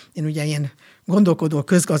zajlanak. Én gondolkodó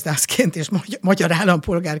közgazdászként és magyar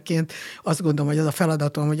állampolgárként azt gondolom, hogy az a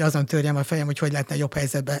feladatom, hogy azon törjem a fejem, hogy lehetne jobb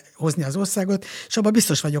helyzetbe hozni az országot, és abban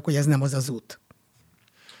biztos vagyok, hogy ez nem az út.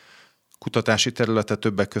 Kutatási területe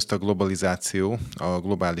többek közt a globalizáció, a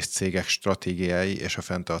globális cégek stratégiái és a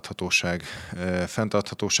fenntarthatóság.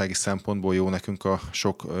 Fenntarthatósági szempontból jó nekünk a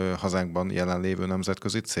sok hazánkban jelenlévő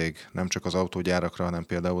nemzetközi cég? Nem csak az autógyárakra, hanem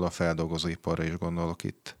például a feldolgozóiparra is gondolok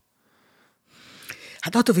itt.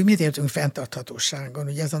 Hát attól, hogy mit értünk fenntarthatóságon,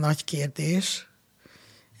 ugye ez a nagy kérdés,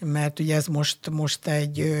 mert ugye ez most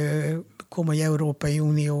egy komoly Európai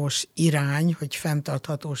Uniós irány, hogy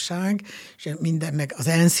fenntarthatóság, és meg az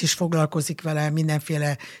ENSZ is foglalkozik vele,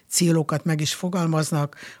 mindenféle célokat meg is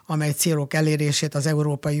fogalmaznak, amely célok elérését az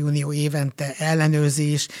Európai Unió évente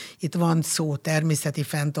ellenőrzi is. Itt van szó természeti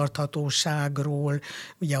fenntarthatóságról,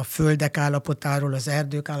 ugye a földek állapotáról, az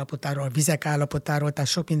erdők állapotáról, a vizek állapotáról, tehát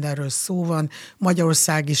sok mindenről szó van.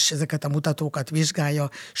 Magyarország is ezeket a mutatókat vizsgálja,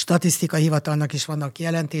 statisztikai hivatalnak is vannak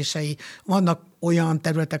jelentései, vannak olyan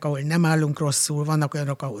területek, ahol nem állunk rosszul, vannak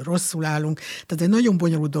olyanok, ahol rosszul állunk. Tehát egy nagyon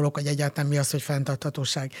bonyolult dolog, hogy egyáltalán mi az, hogy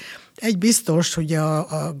fenntarthatóság. Egy biztos, hogy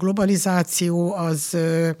a globalizáció az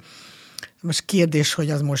most kérdés, hogy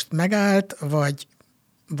az most megállt,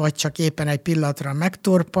 vagy csak éppen egy pillanatra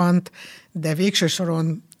megtorpant, de végső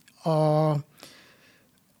soron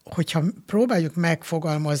hogyha próbáljuk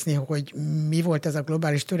megfogalmazni, hogy mi volt ez a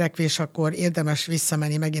globális törekvés, akkor érdemes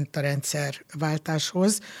visszamenni megint a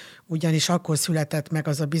rendszerváltáshoz, ugyanis akkor született meg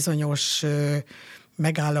az a bizonyos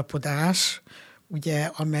megállapodás,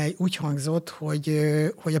 ugye, amely úgy hangzott,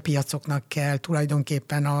 hogy a piacoknak kell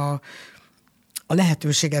tulajdonképpen a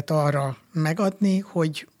lehetőséget arra megadni,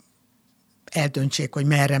 hogy eldöntsék, hogy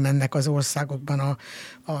merre mennek az országokban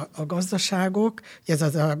a gazdaságok. Ez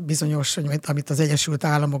az a bizonyos, amit az Egyesült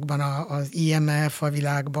Államokban az IMF, a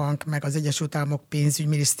Világbank, meg az Egyesült Államok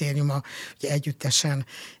pénzügyminisztériuma ugye együttesen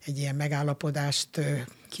egy ilyen megállapodást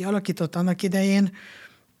kialakított annak idején,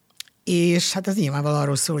 és hát ez nyilvánvalóan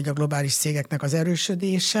arról szól, hogy a globális cégeknek az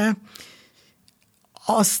erősödése.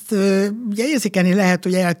 Azt ugye érzékelni lehet,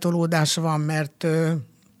 hogy eltolódás van, mert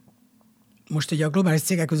most ugye a globális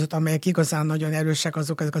cégek között, amelyek igazán nagyon erősek,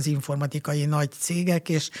 azok ezek az informatikai nagy cégek,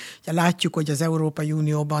 és ugye látjuk, hogy az Európai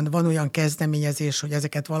Unióban van olyan kezdeményezés, hogy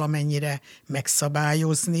ezeket valamennyire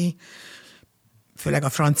megszabályozni, főleg a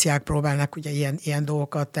franciák próbálnak ugye ilyen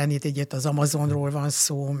dolgokat tenni, itt az Amazonról van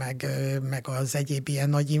szó, meg az egyéb ilyen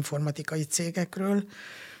nagy informatikai cégekről.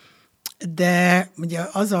 De ugye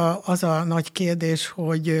az a nagy kérdés,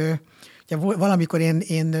 hogy ugye valamikor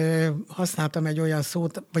én használtam egy olyan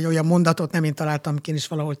szót, vagy olyan mondatot, nem én találtam, én is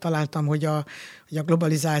valahol találtam, hogy a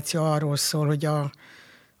globalizáció arról szól, hogy a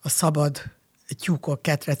szabad tyúkok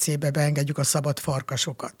ketrecébe beengedjük a szabad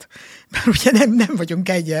farkasokat. Mert ugye nem vagyunk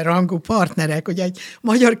egyenrangú partnerek, hogy egy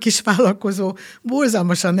magyar kisvállalkozó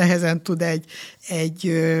borzalmasan nehezen tud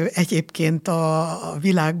egyébként a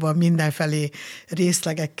világban mindenfelé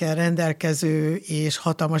részlegekkel rendelkező és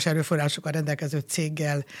hatalmas erőforrásokkal rendelkező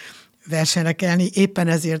céggel versenyre kelni. Éppen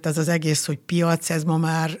ezért ez az egész, hogy piac, ez ma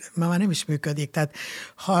már nem is működik. Tehát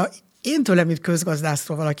ha én tőlem, mint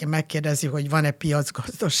közgazdásztól valaki megkérdezi, hogy van-e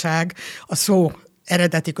piacgazdaság, a szó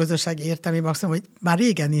eredeti közösségi értelmében azt mondom, hogy már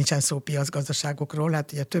régen nincsen szó piacgazdaságokról,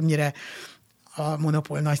 hát ugye többnyire a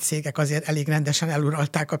monopól nagy cégek azért elég rendesen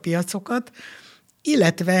eluralták a piacokat,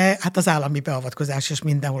 illetve hát az állami beavatkozás is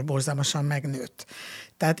mindenhol borzalmasan megnőtt.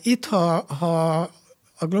 Tehát itt, ha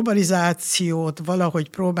a globalizációt valahogy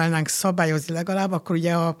próbálnánk szabályozni legalább, akkor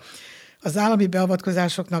ugye az állami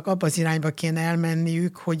beavatkozásoknak abba az irányba kéne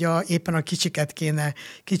elmenniük, hogy éppen a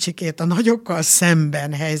kicsikét a nagyokkal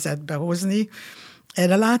szemben helyzetbe hozni.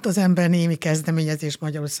 Erre lát az ember némi kezdeményezés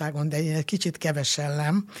Magyarországon, de én egy kicsit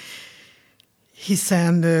kevesellem,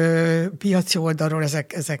 hiszen piaci oldalról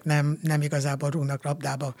ezek nem igazából rúgnak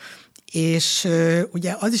labdába. És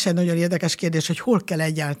ugye az is egy nagyon érdekes kérdés, hogy hol kell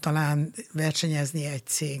egyáltalán versenyezni egy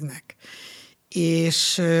cégnek.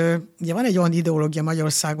 És ugye van egy olyan ideológia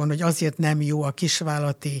Magyarországon, hogy azért nem jó a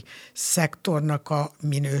kisvállalati szektornak a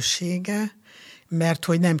minősége, mert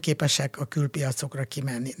hogy nem képesek a külpiacokra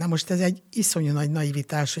kimenni. Na most ez egy iszonyú nagy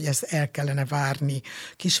naivitás, hogy ezt el kellene várni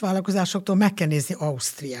kisvállalkozásoktól, meg kell nézni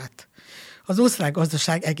Ausztriát. Az osztrák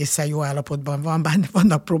gazdaság egészen jó állapotban van, bár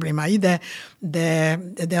vannak problémái, de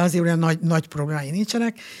azért olyan nagy problémái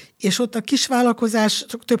nincsenek, és ott a kisvállalkozás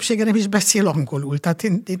többsége nem is beszél angolul. Tehát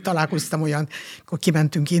én találkoztam akkor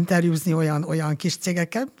kimentünk interjúzni olyan kis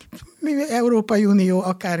cégekkel, Európai Unió,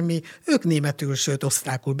 akármi, ők németül, sőt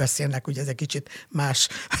osztrákul beszélnek, ugye ez egy kicsit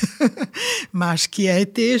más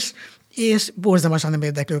kiejtés, és borzalmasan nem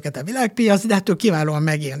érdekli őket a világpiac, de ettől kiválóan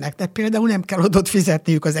megélnek. Tehát például nem kell adót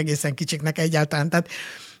fizetniük az egészen kicsiknek egyáltalán. Tehát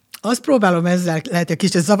azt próbálom ezzel, lehet, hogy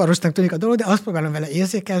kicsit zavarosnak tűnik a dolog, de azt próbálom vele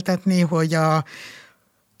érzékeltetni, hogy a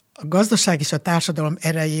gazdaság és a társadalom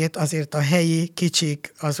erejét azért a helyi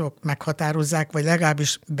kicsik azok meghatározzák, vagy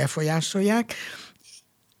legalábbis befolyásolják.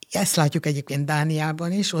 Ezt látjuk egyébként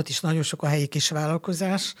Dániában is, ott is nagyon sok a helyi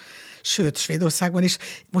kisvállalkozás, sőt, Svédországban is.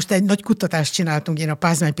 Most egy nagy kutatást csináltunk, én a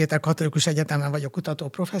Pázmány Péter Katolikus Egyetemen vagyok kutató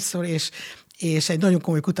professzor, és egy nagyon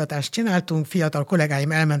komoly kutatást csináltunk, fiatal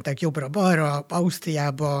kollégáim elmentek jobbra-balra,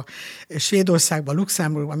 Ausztriába, Svédországba,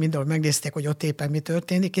 Luxemburgba, mindenhol megnézték, hogy ott éppen mi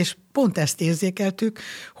történik, és pont ezt érzékeltük,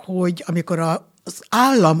 hogy amikor az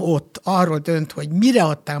állam ott arról dönt, hogy mire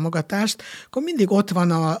ad támogatást, akkor mindig ott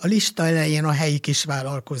van a lista elején a helyi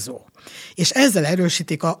kisvállalkozó. És ezzel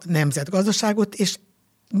erősítik a nemzetgazdaságot, és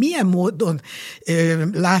milyen módon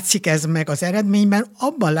látszik ez meg az eredményben?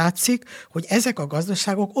 Abban látszik, hogy ezek a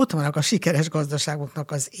gazdaságok ott vannak a sikeres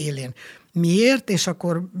gazdaságoknak az élén. Miért? És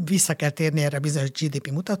akkor vissza kell térni erre bizonyos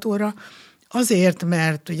GDP mutatóra. Azért,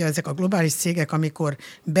 mert ugye ezek a globális cégek, amikor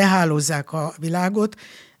behálózzák a világot,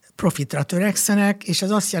 profitra törekszenek, és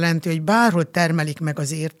ez azt jelenti, hogy bárhol termelik meg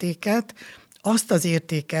az értéket, azt az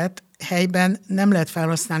értéket helyben nem lehet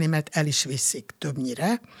felhasználni, mert el is viszik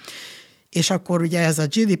többnyire. És akkor ugye ez a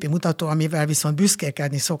GDP mutató, amivel viszont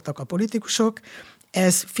büszkélkedni szoktak a politikusok,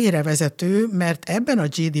 ez félrevezető, mert ebben a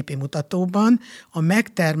GDP mutatóban a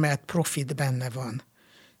megtermelt profit benne van.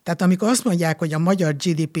 Tehát amikor azt mondják, hogy a magyar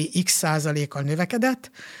GDP x%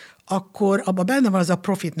 növekedett, akkor abban benne van az a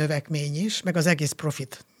profit növekmény is, meg az egész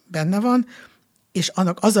profit benne van, és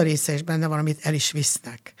annak az a része is benne van, amit el is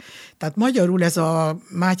visznek. Tehát magyarul ez a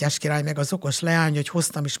Mátyás király meg az okos leány, hogy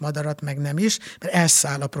hoztam is madarat, meg nem is, mert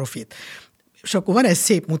elszáll a profit. És akkor van egy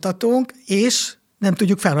szép mutatónk, és nem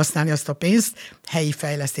tudjuk felhasználni azt a pénzt helyi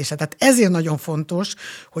fejlesztésre. Tehát ezért nagyon fontos,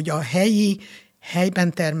 hogy a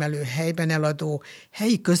helyben termelő, helyben eladó,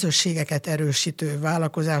 helyi közösségeket erősítő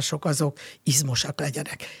vállalkozások azok izmosak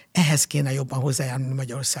legyenek. Ehhez kéne jobban hozzájárulni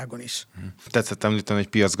Magyarországon is. Tetszett említeni, hogy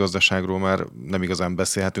piacgazdaságról már nem igazán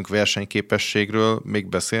beszélhetünk, versenyképességről még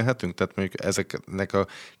beszélhetünk? Tehát mondjuk ezeknek a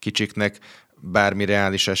kicsiknek bármi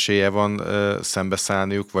reális esélye van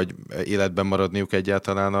szembeszállniuk, vagy életben maradniuk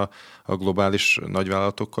egyáltalán a globális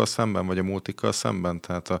nagyvállalatokkal szemben, vagy a multikkal szemben?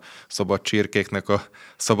 Tehát a szabad csirkéknek a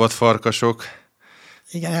szabad farkasok.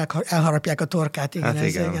 Igen, elharapják a torkát, igen, hát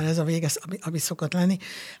igen. Ez a vége, ami szokott lenni.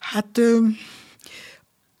 Hát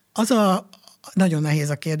nagyon nehéz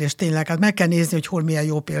a kérdés, tényleg. Hát meg kell nézni, hogy hol milyen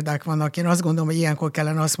jó példák vannak. Én azt gondolom, hogy ilyenkor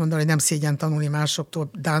kellene azt mondani, hogy nem szégyen tanulni másoktól,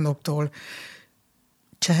 dánoktól,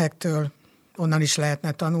 csehektől, onnan is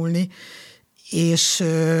lehetne tanulni. És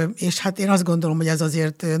hát én azt gondolom, hogy ez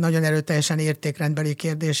azért nagyon erőteljesen értékrendbeli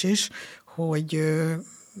kérdés is, hogy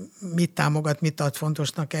mit támogat, mit ad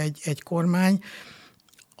fontosnak egy kormány.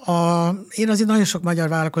 Én azért nagyon sok magyar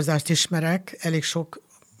vállalkozást ismerek, elég sok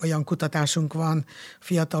olyan kutatásunk van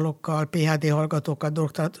fiatalokkal, PhD hallgatókkal,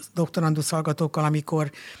 doktorandusz hallgatókkal,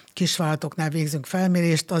 amikor kisvállalatoknál végzünk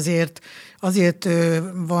felmérést, azért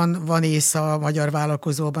van ész a magyar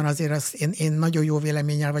vállalkozóban, azért én nagyon jó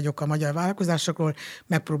véleménnyel vagyok a magyar vállalkozásokról,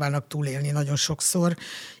 megpróbálnak túlélni nagyon sokszor,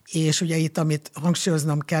 és ugye itt, amit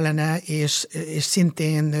hangsúlyoznom kellene, és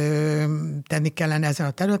szintén tenni kellene ezen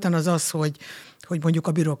a területen, az, hogy mondjuk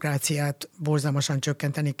a bürokráciát borzalmasan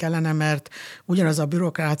csökkenteni kellene, mert ugyanaz a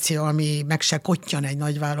bürokrácia, ami meg se kottyan egy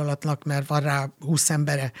nagyvállalatnak, mert van rá 20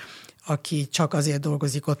 embere, aki csak azért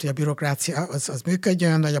dolgozik ott, hogy a bürokrácia az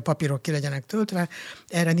működjön, vagy a papírok ki legyenek töltve,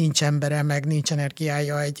 erre nincs embere, meg nincs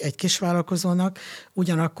energiája egy kisvállalkozónak.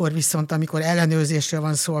 Ugyanakkor viszont, amikor ellenőrzésről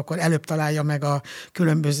van szó, akkor előbb találja meg a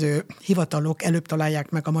különböző hivatalok, előbb találják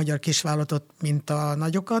meg a magyar kisvállalatot, mint a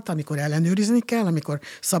nagyokat, amikor ellenőrizni kell, amikor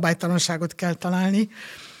szabálytalanságot kell találni,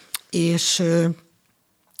 és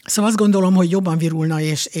szóval azt gondolom, hogy jobban virulna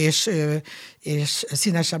és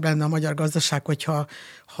színesebb lenne a magyar gazdaság, hogyha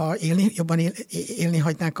jobban élni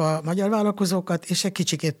hagynák a magyar vállalkozókat, és egy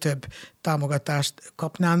kicsikét több támogatást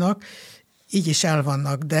kapnának. Így is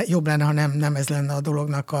elvannak, de jobb lenne, ha nem ez lenne a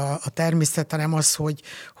dolognak a természet, hanem az, hogy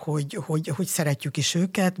szeretjük is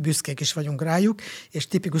őket, büszkék is vagyunk rájuk, és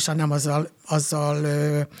tipikusan nem azzal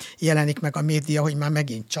jelenik meg a média, hogy már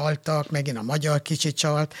megint csaltak, megint a magyar kicsit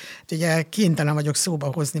csalt. Ugye kénytelen vagyok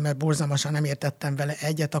szóba hozni, mert borzalmasan nem értettem vele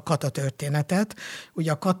egyet, a kata történetet.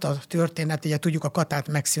 Ugye a kata történet, ugye tudjuk, a katát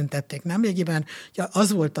megszüntették nemrégiben, ugye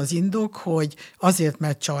az volt az indok, hogy azért,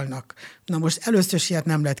 mert csalnak. Na most először is ilyet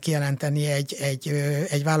nem lehet kijelenteni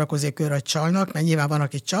egy vállalkozói kör, hogy csalnak, mert nyilván van,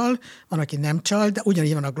 aki csal, van, aki nem csal, de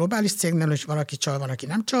ugyanígy van a globális cégnél is, van, aki csal, van, aki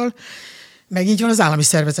nem csal. Meg így van az állami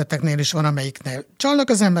szervezeteknél is, van, amelyiknél csalnak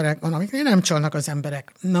az emberek, van, amiknél nem csalnak az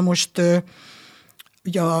emberek. Na most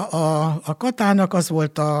ugye a katának az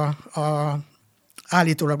volt a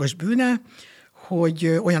állítólagos bűne,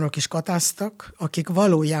 hogy olyanok is katáztak, akik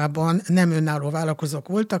valójában nem önálló vállalkozók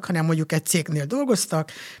voltak, hanem mondjuk egy cégnél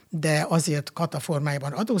dolgoztak, de azért kata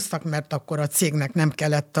formájában adóztak, mert akkor a cégnek nem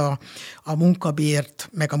kellett a munkabért,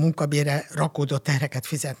 meg a munkabérre rakódott terheket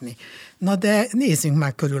fizetni. Na de nézzünk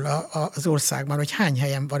már körül az országban, hogy hány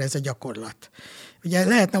helyen van ez a gyakorlat. Ugye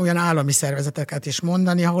lehetne olyan állami szervezeteket is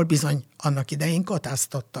mondani, ahol bizony annak idején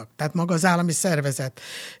katáztattak. Tehát maga az állami szervezet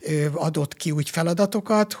adott ki úgy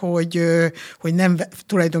feladatokat, hogy nem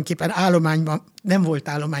tulajdonképpen állományban, nem volt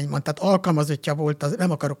állományban, tehát alkalmazottja volt,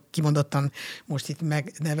 nem akarok kimondottan most itt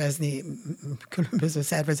megnevezni különböző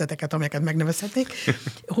szervezeteket, amelyeket megnevezhetnék,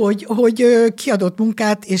 hogy kiadott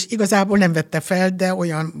munkát, és igazából nem vette fel, de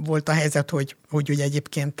olyan volt a helyzet, hogy ugye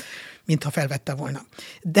egyébként mintha felvette volna.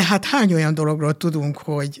 De hát hány olyan dologról tudunk,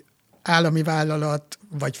 hogy állami vállalat,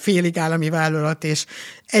 vagy félig állami vállalat, és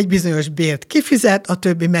egy bizonyos bért kifizet, a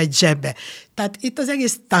többi megy zsebbe. Tehát itt az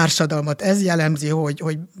egész társadalmat ez jellemzi,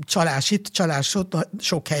 hogy csalás itt, csalás ott,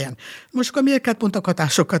 sok helyen. Most akkor miért kell pont a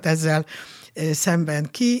katásokat ezzel szemben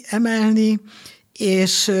kiemelni,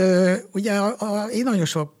 és ugye én nagyon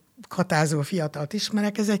sok katázó fiatalt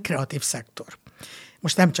ismerek, ez egy kreatív szektor.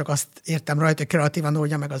 Most nem csak azt értem rajta, hogy kreatívan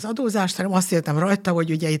oldja meg az adózást, hanem azt értem rajta,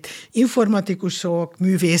 hogy ugye itt informatikusok,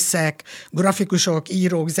 művészek, grafikusok,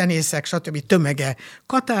 írók, zenészek, stb. Tömege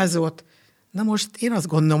katázott. Na most én azt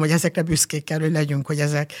gondolom, hogy ezekre büszkék kell, hogy legyünk, hogy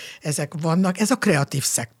ezek vannak. Ez a kreatív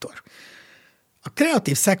szektor. A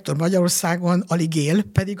kreatív szektor Magyarországon alig él,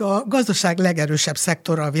 pedig a gazdaság legerősebb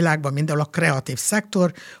szektora a világban mindenhol a kreatív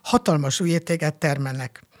szektor, hatalmas új értéket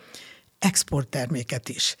termelnek. Exportterméket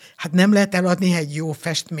is. Hát nem lehet eladni egy jó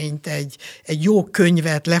festményt, egy jó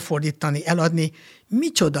könyvet lefordítani, eladni.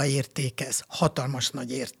 Micsoda érték ez? Hatalmas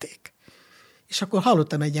nagy érték. És akkor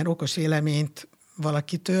hallottam egy ilyen okos véleményt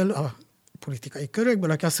valakitől, a politikai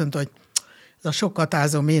körökből, aki azt mondta, hogy ez a sok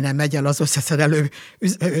katázó miért nem megy el az összeszerelő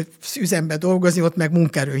üzembe dolgozni, ott meg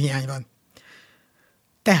munkaerőhiány van.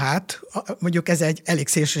 Tehát mondjuk ez egy elég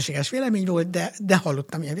szélsőséges vélemény volt, de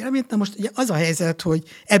hallottam ilyen véleményt. Na most ugye az a helyzet, hogy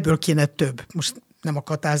ebből kéne több. Most nem a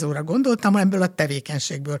katázóra gondoltam, hanem ebből a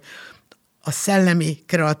tevékenységből, a szellemi,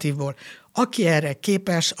 kreatívból. Aki erre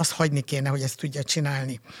képes, az hagyni kéne, hogy ezt tudja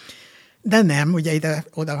csinálni. De nem, ugye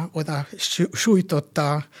oda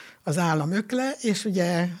sújtotta az állam ökle, és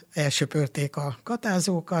ugye elsöpörték a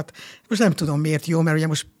katázókat. Most nem tudom miért jó, mert ugye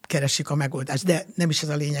most keresik a megoldást, de nem is ez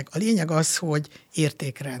a lényeg. A lényeg az, hogy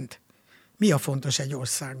értékrend. Mi a fontos egy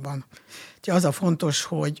országban? Az a fontos,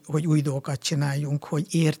 hogy új dolgokat csináljunk,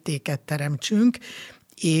 hogy értéket teremtsünk,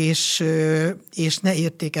 és ne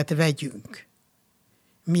értéket vegyünk.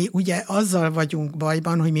 Mi ugye azzal vagyunk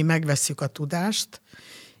bajban, hogy mi megvesszük a tudást,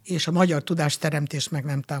 és a magyar tudásteremtést meg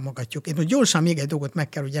nem támogatjuk. Én gyorsan még egy dolgot meg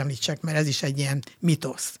kell, hogy említsek, mert ez is egy ilyen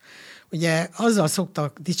mitosz. Ugye azzal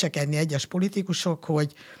szoktak dicsekedni egyes politikusok,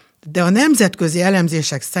 hogy de a nemzetközi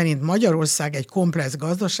elemzések szerint Magyarország egy komplex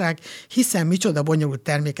gazdaság, hiszen micsoda bonyolult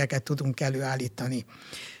termékeket tudunk előállítani.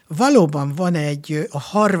 Valóban van a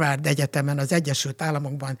Harvard Egyetemen, az Egyesült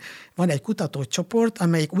Államokban van egy kutatócsoport,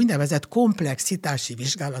 amelyik úgynevezett komplexitási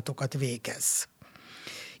vizsgálatokat végez.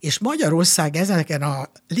 És Magyarország ezeken a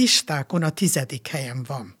listákon a 10. helyen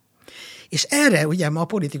van. És erre ugye ma a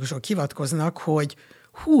politikusok hivatkoznak, hogy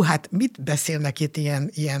hát mit beszélnek itt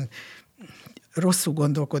ilyen rosszul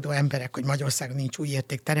gondolkodó emberek, hogy Magyarországon nincs új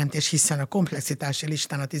értékteremtés, hiszen a komplexitási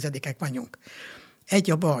listán a 10. vagyunk.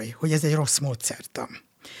 Egy a baj, hogy ez egy rossz módszertan.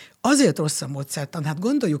 Azért rossz a módszertan, hát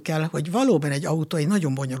gondoljuk el, hogy valóban egy autó egy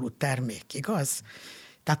nagyon bonyolult termék, igaz?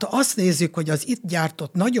 Tehát ha azt nézzük, hogy az itt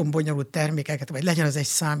gyártott nagyon bonyolult termékeket, vagy legyen az egy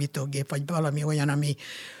számítógép, vagy valami olyan,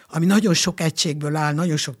 ami nagyon sok egységből áll,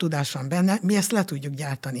 nagyon sok tudás van benne, mi ezt le tudjuk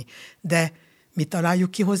gyártani. De mi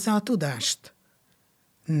találjuk ki hozzá a tudást?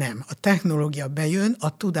 Nem. A technológia bejön,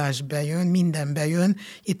 a tudás bejön, minden bejön,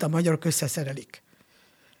 itt a magyarok összeszerelik.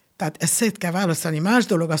 Tehát ezt szét kell választani. Más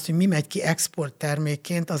dolog az, hogy mi megy ki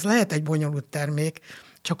exporttermékként, az lehet egy bonyolult termék,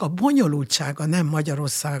 csak a bonyolultsága nem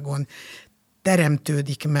Magyarországon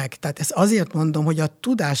teremtődik meg. Tehát ezt azért mondom, hogy a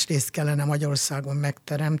tudásrészt kellene Magyarországon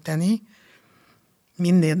megteremteni,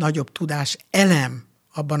 minél nagyobb tudás elem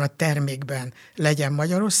abban a termékben legyen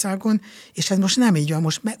Magyarországon, és ez most nem így van,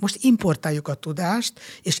 most importáljuk a tudást,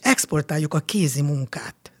 és exportáljuk a kézi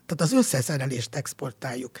munkát. Tehát az összeszerelést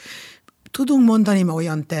exportáljuk. Tudunk mondani ma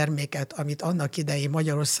olyan terméket, amit annak idején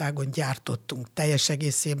Magyarországon gyártottunk teljes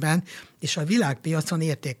egészében, és a világpiacon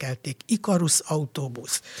értékelték. Ikarus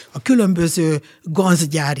autóbusz, a különböző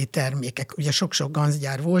ganzgyári termékek, ugye sok-sok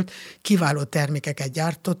ganzgyár volt, kiváló termékeket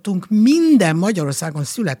gyártottunk, minden Magyarországon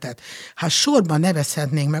született. Hát sorban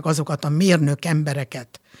nevezhetnénk meg azokat a mérnök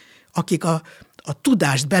embereket, akik a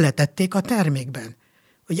tudást beletették a termékben.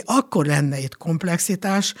 Ugye akkor lenne itt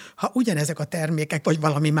komplexitás, ha ugyanezek a termékek, vagy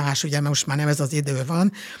valami más, ugye most már nem ez az idő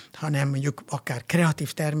van, hanem mondjuk akár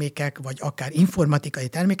kreatív termékek, vagy akár informatikai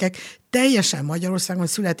termékek, teljesen Magyarországon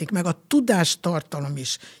születik meg, a tudástartalom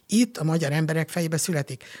is itt a magyar emberek fejébe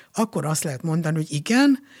születik. Akkor azt lehet mondani, hogy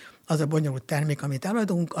igen, az a bonyolult termék, amit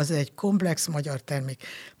eladunk, az egy komplex magyar termék.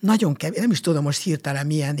 Nagyon kevés, nem is tudom most hirtelen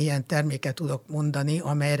milyen ilyen terméket tudok mondani,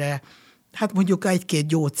 amelyre hát mondjuk egy-két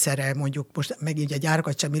gyógyszere, mondjuk most megint a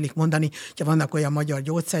gyárakat sem illik mondani, hogy vannak olyan magyar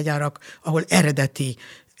gyógyszergyárak, ahol eredeti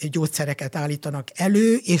gyógyszereket állítanak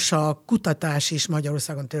elő, és a kutatás is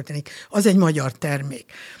Magyarországon történik. Az egy magyar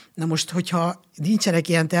termék. Na most, hogyha nincsenek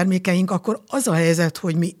ilyen termékeink, akkor az a helyzet,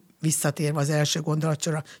 hogy mi visszatérve az első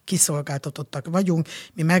gondolatsorra kiszolgáltatottak vagyunk,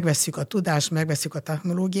 mi megvesszük a tudást, megvesszük a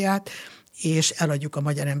technológiát, és eladjuk a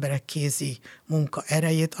magyar emberek kézi munka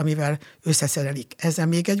erejét, amivel összeszerelik. Ezzel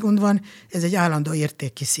még egy gond van, ez egy állandó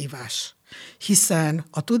értékkiszívás. Hiszen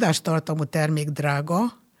a tudástartalmú termék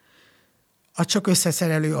drága, a csak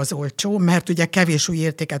összeszerelő az olcsó, mert ugye kevés új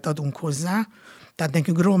értéket adunk hozzá, tehát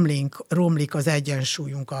nekünk romlik az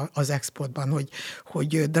egyensúlyunk az exportban,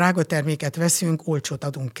 hogy drága terméket veszünk, olcsót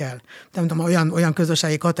adunk el. Nem tudom, olyan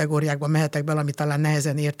közösségi kategóriákban mehetek bele, ami talán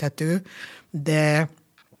nehezen érthető, de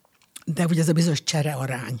ugye ez a bizonyos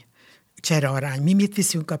cserearány. Mi mit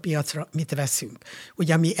viszünk a piacra, mit veszünk.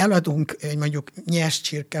 Ugye mi eladunk mondjuk nyers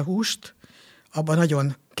csirkehúst, abban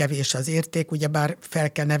nagyon kevés az érték, ugyebár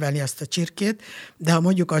fel kell nevelni azt a csirkét, de ha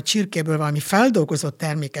mondjuk a csirkéből valami feldolgozott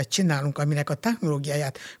terméket csinálunk, aminek a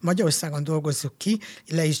technológiáját Magyarországon dolgozzuk ki,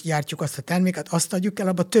 le is gyártjuk azt a terméket, azt adjuk el,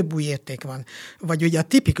 abban több új érték van. Vagy ugye a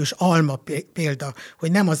tipikus alma példa,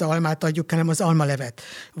 hogy nem az almát adjuk el, hanem az almalevet.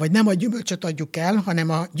 Vagy nem a gyümölcsöt adjuk el, hanem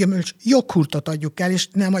a gyümölcs joghurtot adjuk el, és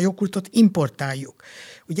nem a joghurtot importáljuk.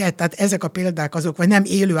 Ugye, tehát ezek a példák azok, vagy nem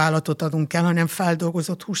élő állatot adunk el, hanem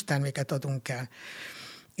feldolgozott hústerméket adunk el.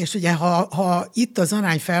 És ugye, ha itt az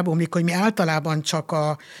arány felbomlik, hogy mi általában csak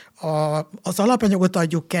a az alapanyagot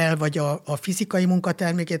adjuk el, vagy a fizikai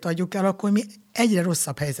munkatermékét adjuk el, akkor mi egyre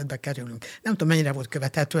rosszabb helyzetbe kerülünk. Nem tudom, mennyire volt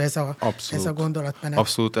követhető ez a gondolatmenet.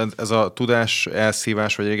 Abszolút. Ez a tudás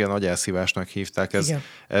elszívás, vagy igen, nagy elszívásnak hívták,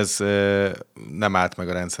 ez nem állt meg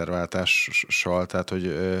a rendszerváltással, tehát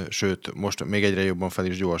hogy sőt, most még egyre jobban fel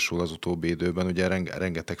is gyorsul az utóbbi időben, ugye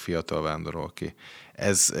rengeteg fiatal vándorol ki.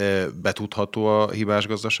 Ez betudható a hibás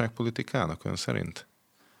gazdaságpolitikának ön szerint?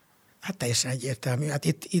 Hát teljesen egyértelmű. Hát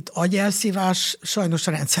itt agyelszívás sajnos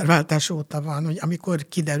a rendszerváltás óta van, hogy amikor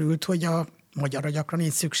kiderült, hogy a magyarra gyakran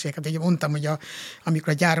így szükség. Hát ugye mondtam, hogy amikor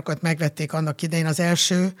a gyárakat megvették annak idején, az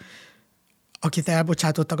első, akit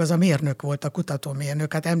elbocsátottak, az a mérnök volt, a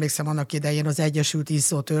kutatómérnök. Hát emlékszem annak idején az Egyesült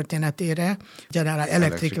Izzó történetére, General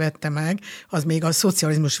Electric vette meg, az még a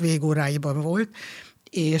szocializmus végóráiban volt,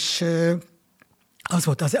 és az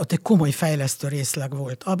volt ott egy komoly fejlesztő részleg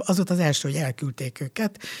volt. Az volt az első, hogy elküldték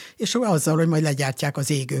őket, és azzal, hogy majd legyártják az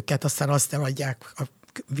égőket, aztán azt eladják a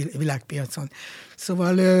világpiacon.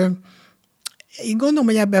 Szóval én gondolom,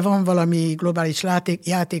 hogy ebben van valami globális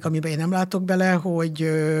játék, amiben én nem látok bele,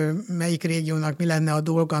 hogy melyik régiónak mi lenne a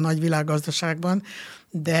dolga a nagy világgazdaságban,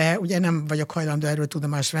 de ugye nem vagyok hajlandó erről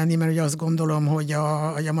tudomást venni, mert ugye azt gondolom, hogy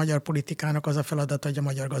a magyar politikának az a feladat, hogy a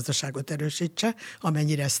magyar gazdaságot erősítse,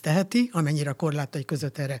 amennyire ezt teheti, amennyire a korlátai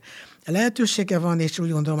között erre lehetősége van, és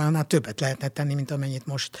úgy gondolom, hogy annál többet lehetne tenni, mint amennyit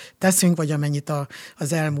most teszünk, vagy amennyit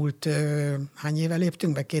az elmúlt hány éve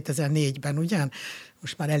léptünk be, 2004-ben, ugyan?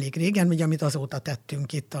 Most már elég régen, ugye, amit azóta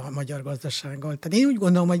tettünk itt a magyar gazdasággal. Tehát én úgy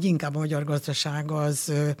gondolom, hogy inkább a magyar gazdaság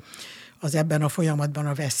az ebben a folyamatban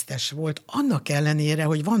a vesztes volt. Annak ellenére,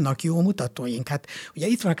 hogy vannak jó mutatóink. Hát ugye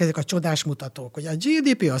itt vannak ezek a csodás mutatók, hogy a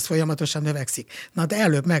GDP az folyamatosan növekszik. Na, de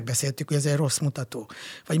előbb megbeszéltük, hogy ez egy rossz mutató.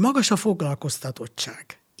 Vagy magas a foglalkoztatottság.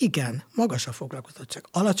 Igen, magas a foglalkoztatottság.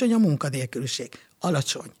 Alacsony a munkanélküliség.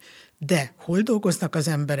 Alacsony. De hol dolgoznak az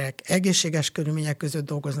emberek, egészséges körülmények között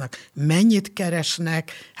dolgoznak, mennyit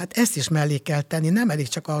keresnek, hát ezt is mellé kell tenni, nem elég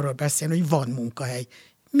csak arról beszélni, hogy van munkahely.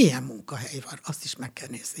 Milyen munkahely van, azt is meg kell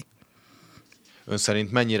nézni. Ön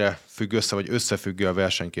szerint mennyire függ össze, vagy összefüggő a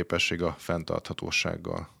versenyképesség a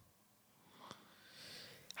fenntarthatósággal?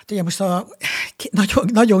 Hát ugye most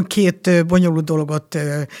nagyon két bonyolult dologot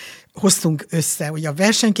hoztunk össze. Ugye a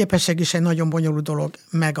versenyképesség is egy nagyon bonyolult dolog,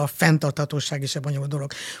 meg a fenntarthatóság is egy bonyolult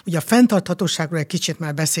dolog. Ugye a fenntarthatóságról egy kicsit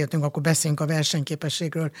már beszéltünk, akkor beszélünk a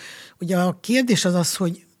versenyképességről. Ugye a kérdés az,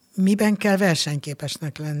 hogy miben kell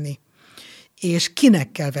versenyképesnek lenni, és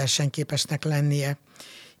kinek kell versenyképesnek lennie.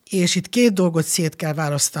 És itt két dolgot szét kell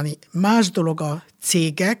választani. Más dolog a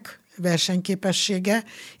cégek versenyképessége,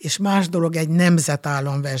 és más dolog egy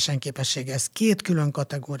nemzetállam versenyképessége. Ez két külön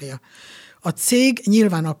kategória. A cég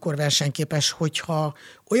nyilván akkor versenyképes, hogyha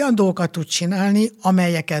olyan dolgokat tud csinálni,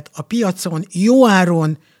 amelyeket a piacon jó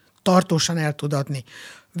áron tartósan el tud adni.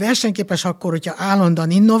 Versenyképes akkor, hogyha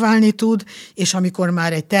állandóan innoválni tud, és amikor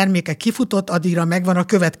már egy terméke kifutott, addigra megvan a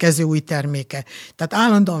következő új terméke. Tehát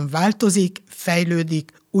állandóan változik,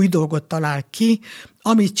 fejlődik, új dolgot talál ki,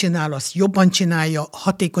 amit csinál, azt jobban csinálja,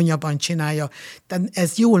 hatékonyabban csinálja, tehát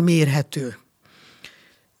ez jól mérhető.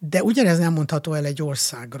 De ugyanez nem mondható el egy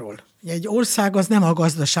országról. Egy ország az nem a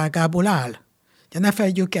gazdaságából áll. De ne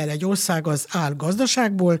felejtjük el, egy ország az áll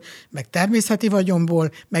gazdaságból, meg természeti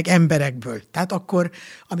vagyonból, meg emberekből. Tehát akkor,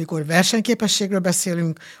 amikor versenyképességről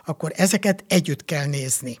beszélünk, akkor ezeket együtt kell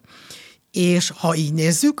nézni. És ha így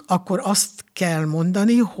nézzük, akkor azt kell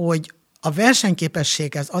mondani, hogy a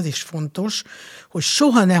versenyképességhez az is fontos, hogy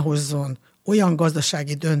soha ne hozzon olyan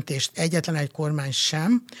gazdasági döntést egyetlen egy kormány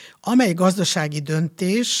sem, amely gazdasági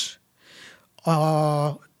döntés a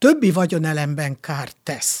többi vagyonelemben kárt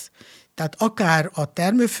tesz. Tehát akár a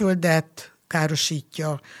termőföldet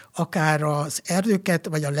károsítja, akár az erdőket,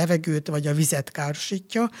 vagy a levegőt, vagy a vizet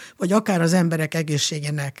károsítja, vagy akár az emberek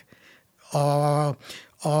egészségének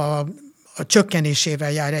a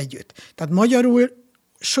csökkenésével jár együtt. Tehát magyarul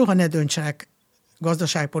soha ne döntsenek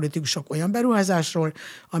gazdaságpolitikusok olyan beruházásról,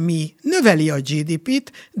 ami növeli a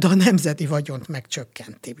GDP-t, de a nemzeti vagyont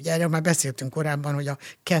megcsökkenti. Ugye erről már beszéltünk korábban, hogy a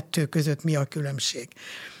kettő között mi a különbség.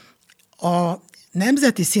 A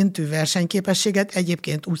nemzeti szintű versenyképességet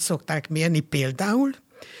egyébként úgy szokták mérni például,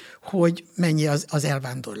 hogy mennyi az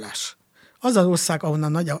elvándorlás. Az az ország,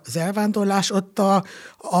 ahonnan nagy az elvándorlás, ott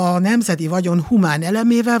a nemzeti vagyon humán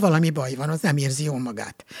elemével valami baj van, az nem érzi jól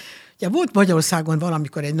magát. Ugye volt Magyarországon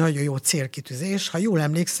valamikor egy nagyon jó célkitűzés, ha jól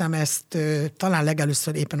emlékszem, ezt talán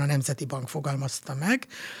legelőször éppen a Nemzeti Bank fogalmazta meg,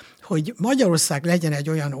 hogy Magyarország legyen egy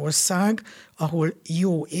olyan ország, ahol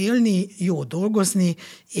jó élni, jó dolgozni,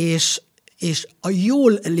 és a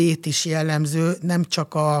jól lét is jellemző, nem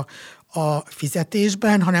csak a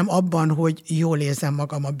fizetésben, hanem abban, hogy jól érzem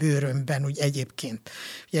magam a bőrömben, úgy egyébként.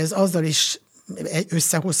 Ugye ez azzal is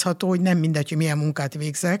összehozható, hogy nem mindegy, hogy milyen munkát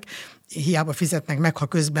végzek, hiába fizetnek meg, ha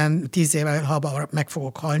közben 10 éve meg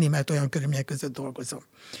fogok halni, mert olyan körülmények között dolgozom.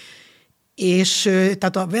 És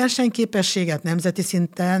tehát a versenyképességet nemzeti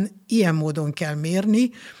szinten ilyen módon kell mérni,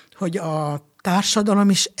 hogy a társadalom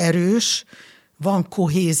is erős, van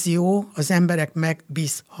kohézió, az emberek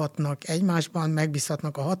megbízhatnak egymásban,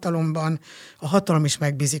 megbízhatnak a hatalomban, a hatalom is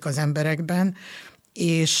megbízik az emberekben,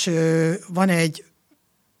 és van egy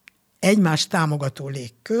egymást támogató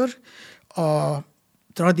légkör, a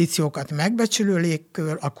tradíciókat megbecsülő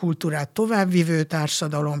légkör, a kultúrát továbbvivő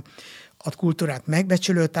társadalom, a kultúrát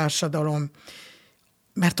megbecsülő társadalom,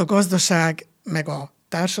 mert a gazdaság, meg a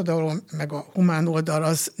társadalom, meg a humán oldal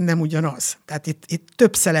az nem ugyanaz. Tehát itt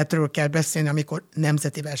több szeletről kell beszélni, amikor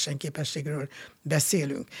nemzeti versenyképességről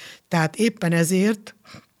beszélünk. Tehát éppen ezért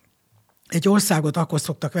egy országot akkor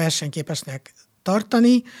szoktak versenyképesnek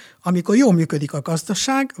tartani, amikor jól működik a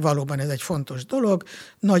gazdaság, valóban ez egy fontos dolog,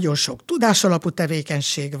 nagyon sok tudásalapú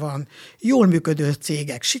tevékenység van, jól működő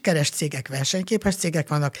cégek, sikeres cégek, versenyképes cégek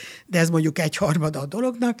vannak, de ez mondjuk 1/3 a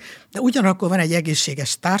dolognak, de ugyanakkor van egy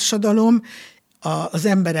egészséges társadalom, az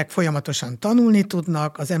emberek folyamatosan tanulni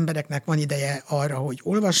tudnak, az embereknek van ideje arra, hogy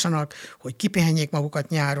olvassanak, hogy kipihenjék magukat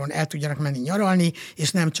nyáron, el tudjanak menni nyaralni,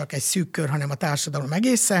 és nem csak egy szűk kör, hanem a társadalom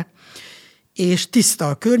egésze, és tiszta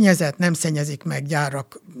a környezet, nem szennyezik meg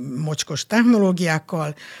gyárak mocskos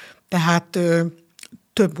technológiákkal, tehát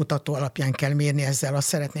több mutató alapján kell mérni ezzel, azt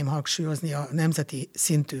szeretném hangsúlyozni a nemzeti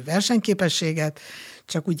szintű versenyképességet,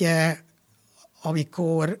 csak ugye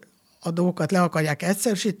amikor a dolgokat le akarják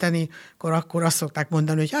egyszerűsíteni, akkor azt szokták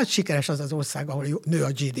mondani, hogy hát sikeres az az ország, ahol nő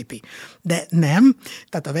a GDP. De nem,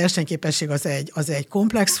 tehát a versenyképesség az egy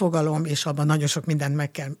komplex fogalom, és abban nagyon sok mindent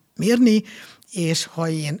meg kell mérni, és ha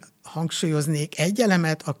én hangsúlyoznék egy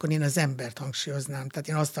elemet, akkor én az embert hangsúlyoznám. Tehát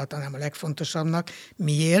én azt tartanám a legfontosabbnak.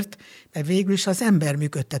 Miért? Mert végül is az ember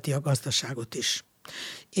működteti a gazdaságot is.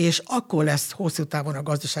 És akkor lesz hosszú távon a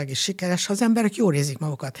gazdaság is sikeres, ha az emberek jól érzik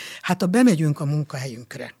magukat. Hát ha bemegyünk a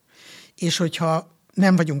munkahelyünkre, és hogyha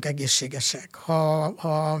nem vagyunk egészségesek,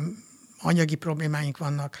 ha anyagi problémáink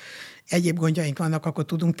vannak, egyéb gondjaink vannak, akkor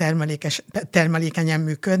tudunk termelékenyen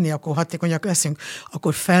működni, akkor hatékonyak leszünk,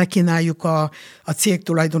 akkor felkínáljuk a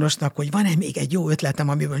cégtulajdonosnak, hogy van-e még egy jó ötletem,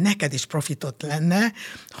 amiből neked is profitot lenne,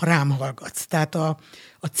 ha rám hallgatsz. Tehát a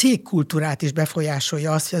cégkultúrát is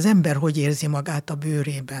befolyásolja azt, hogy az ember hogy érzi magát a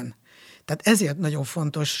bőrében. Tehát ezért nagyon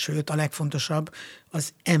fontos, sőt a legfontosabb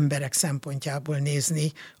az emberek szempontjából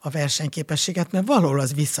nézni a versenyképességet, mert valahol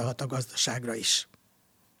az visszahat a gazdaságra is.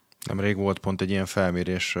 Nemrég volt pont egy ilyen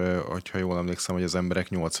felmérés, hogyha jól emlékszem, hogy az emberek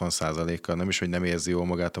 80%-a nem is, hogy nem érzi jól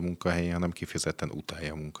magát a munkahelyén, hanem kifejezetten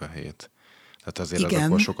utálja a munkahelyét. Tehát azért ez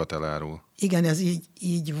akkor sokat elárul. Igen, ez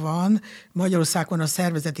így van. Magyarországon a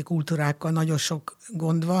szervezeti kultúrákkal nagyon sok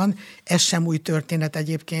gond van. Ez sem új történet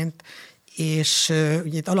egyébként, és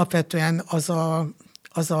ugye itt alapvetően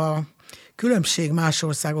az a különbség más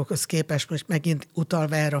országokhoz képest, most megint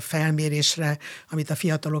utalva erre a felmérésre, amit a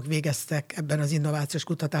fiatalok végeztek ebben az innovációs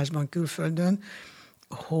kutatásban külföldön,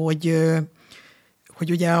 hogy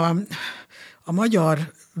ugye a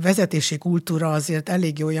magyar vezetési kultúra azért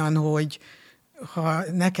elég olyan, hogy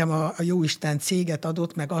ha nekem a jóisten céget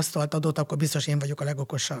adott, meg asztalt adott, akkor biztos én vagyok a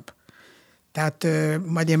legokosabb. Tehát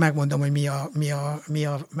majd én megmondom, hogy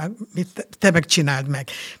mit te megcsináld meg.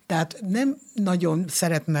 Tehát nem nagyon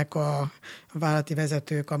szeretnek a vállalati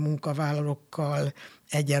vezetők a munkavállalókkal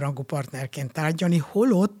egyenrangú partnerként tárgyalni,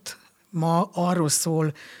 holott ma arról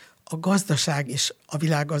szól a gazdaság is, a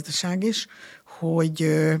világgazdaság is, hogy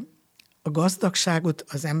a gazdagságot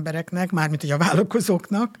az embereknek, mármint hogy a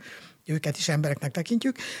vállalkozóknak, őket is embereknek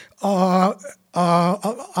tekintjük,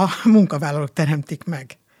 a munkavállalók teremtik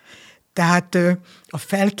meg. Tehát a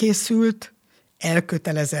felkészült,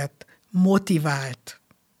 elkötelezett, motivált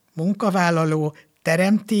munkavállaló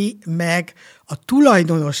teremti meg a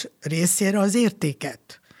tulajdonos részére az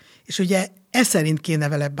értéket. És ugye ez szerint kéne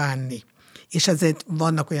vele bánni. És ezért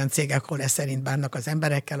vannak olyan cégek, ahol ez szerint bánnak az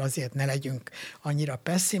emberekkel, azért ne legyünk annyira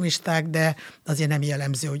pesszimisták, de azért nem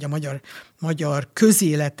jellemző, hogy a magyar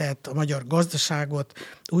közéletet, a magyar gazdaságot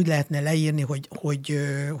úgy lehetne leírni,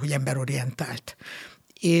 hogy emberorientált.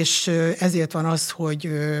 És ezért van az, hogy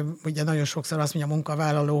ugye nagyon sokszor azt mondja a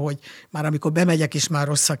munkavállaló, hogy már amikor bemegyek is már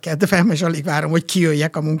rossz a kedvem, és alig várom, hogy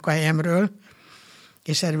kijöjjek a munkahelyemről,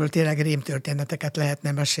 és erről tényleg rémtörténeteket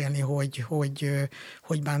lehetne mesélni,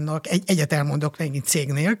 hogy bánnak. Egyet elmondok megint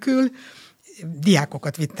cég nélkül,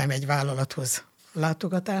 diákokat vittem egy vállalathoz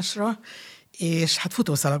látogatásra, és hát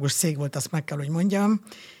futószalagos cég volt, azt meg kell, hogy mondjam,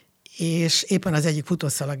 és éppen az egyik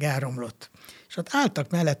futószalag elromlott. És ott álltak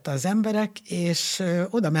mellette az emberek, és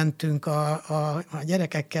oda mentünk a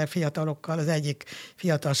gyerekekkel, fiatalokkal az egyik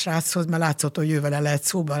fiatal sráchoz, mert látszott, hogy ővele lehet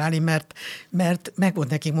szóba állni, mert meg volt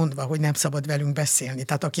nekik mondva, hogy nem szabad velünk beszélni.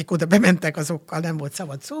 Tehát akik oda bementek, azokkal nem volt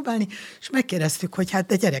szabad szóba állni, és megkérdeztük, hogy hát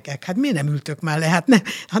de gyerekek, hát miért nem ültök már le? Hát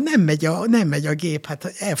nem megy a gép, hát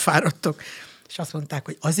elfáradtok. És azt mondták,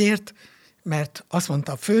 hogy azért, mert azt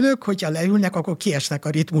mondta a főnök, hogyha leülnek, akkor kiesnek a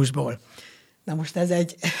ritmusból. Na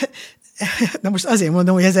most azért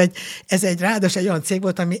mondom, hogy ez egy ráadásul egy olyan cég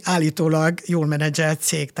volt, ami állítólag jól menedzselt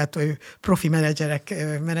cég, tehát ő profi menedzserek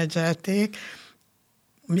menedzselték.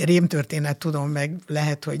 Rémtörténet tudom, meg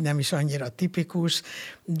lehet, hogy nem is annyira tipikus,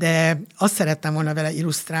 de azt szerettem volna vele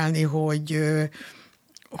illusztrálni,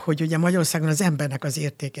 hogy ugye Magyarországon az embernek az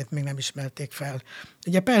értékét még nem ismerték fel.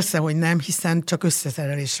 Ugye persze, hogy nem, hiszen csak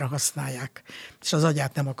összeszerelésre használják, és az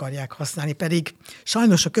agyát nem akarják használni. Pedig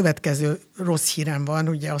sajnos a következő rossz hírem van,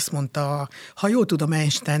 ugye azt mondta, ha jól tudom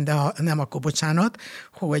Einstein, de ha nem, akkor bocsánat,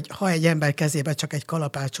 hogy ha egy ember kezébe csak egy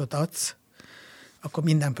kalapácsot adsz, akkor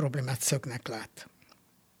minden problémát szögnek lát.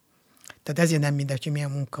 Tehát ezért nem mindegy, hogy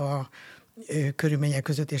milyen munka körülmények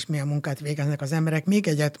között, és milyen munkát végeznek az emberek. Még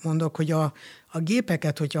egyet mondok, hogy a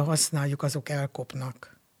gépeket, hogyha használjuk, azok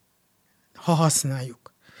elkopnak. Ha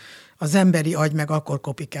használjuk. Az emberi agy meg akkor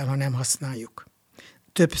kopik el, ha nem használjuk.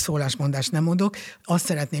 Több szólásmondást nem mondok. Azt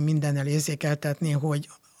szeretném mindennel érzékeltetni, hogy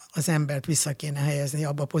az embert vissza kéne helyezni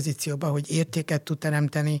abba a pozícióba, hogy értéket tud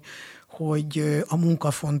teremteni, hogy a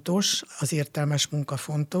munka fontos, az értelmes munka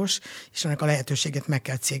fontos, és ennek a lehetőséget meg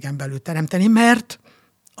kell cégen belül teremteni, mert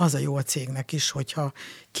az a jó a cégnek is, hogyha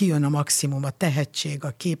kijön a maximum, a tehetség,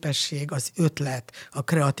 a képesség, az ötlet, a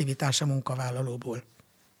kreativitás a munkavállalóból.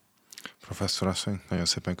 Professzor asszony, nagyon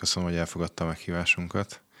szépen köszönöm, hogy elfogadta a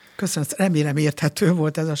meghívásunkat. Köszönöm, remélem érthető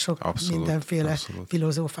volt ez a sok mindenféle abszolút.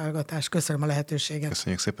 Filozófálgatás. Köszönöm a lehetőséget.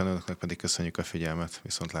 Köszönjük szépen, önöknek pedig köszönjük a figyelmet.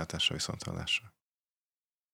 Viszontlátásra, viszonthallásra.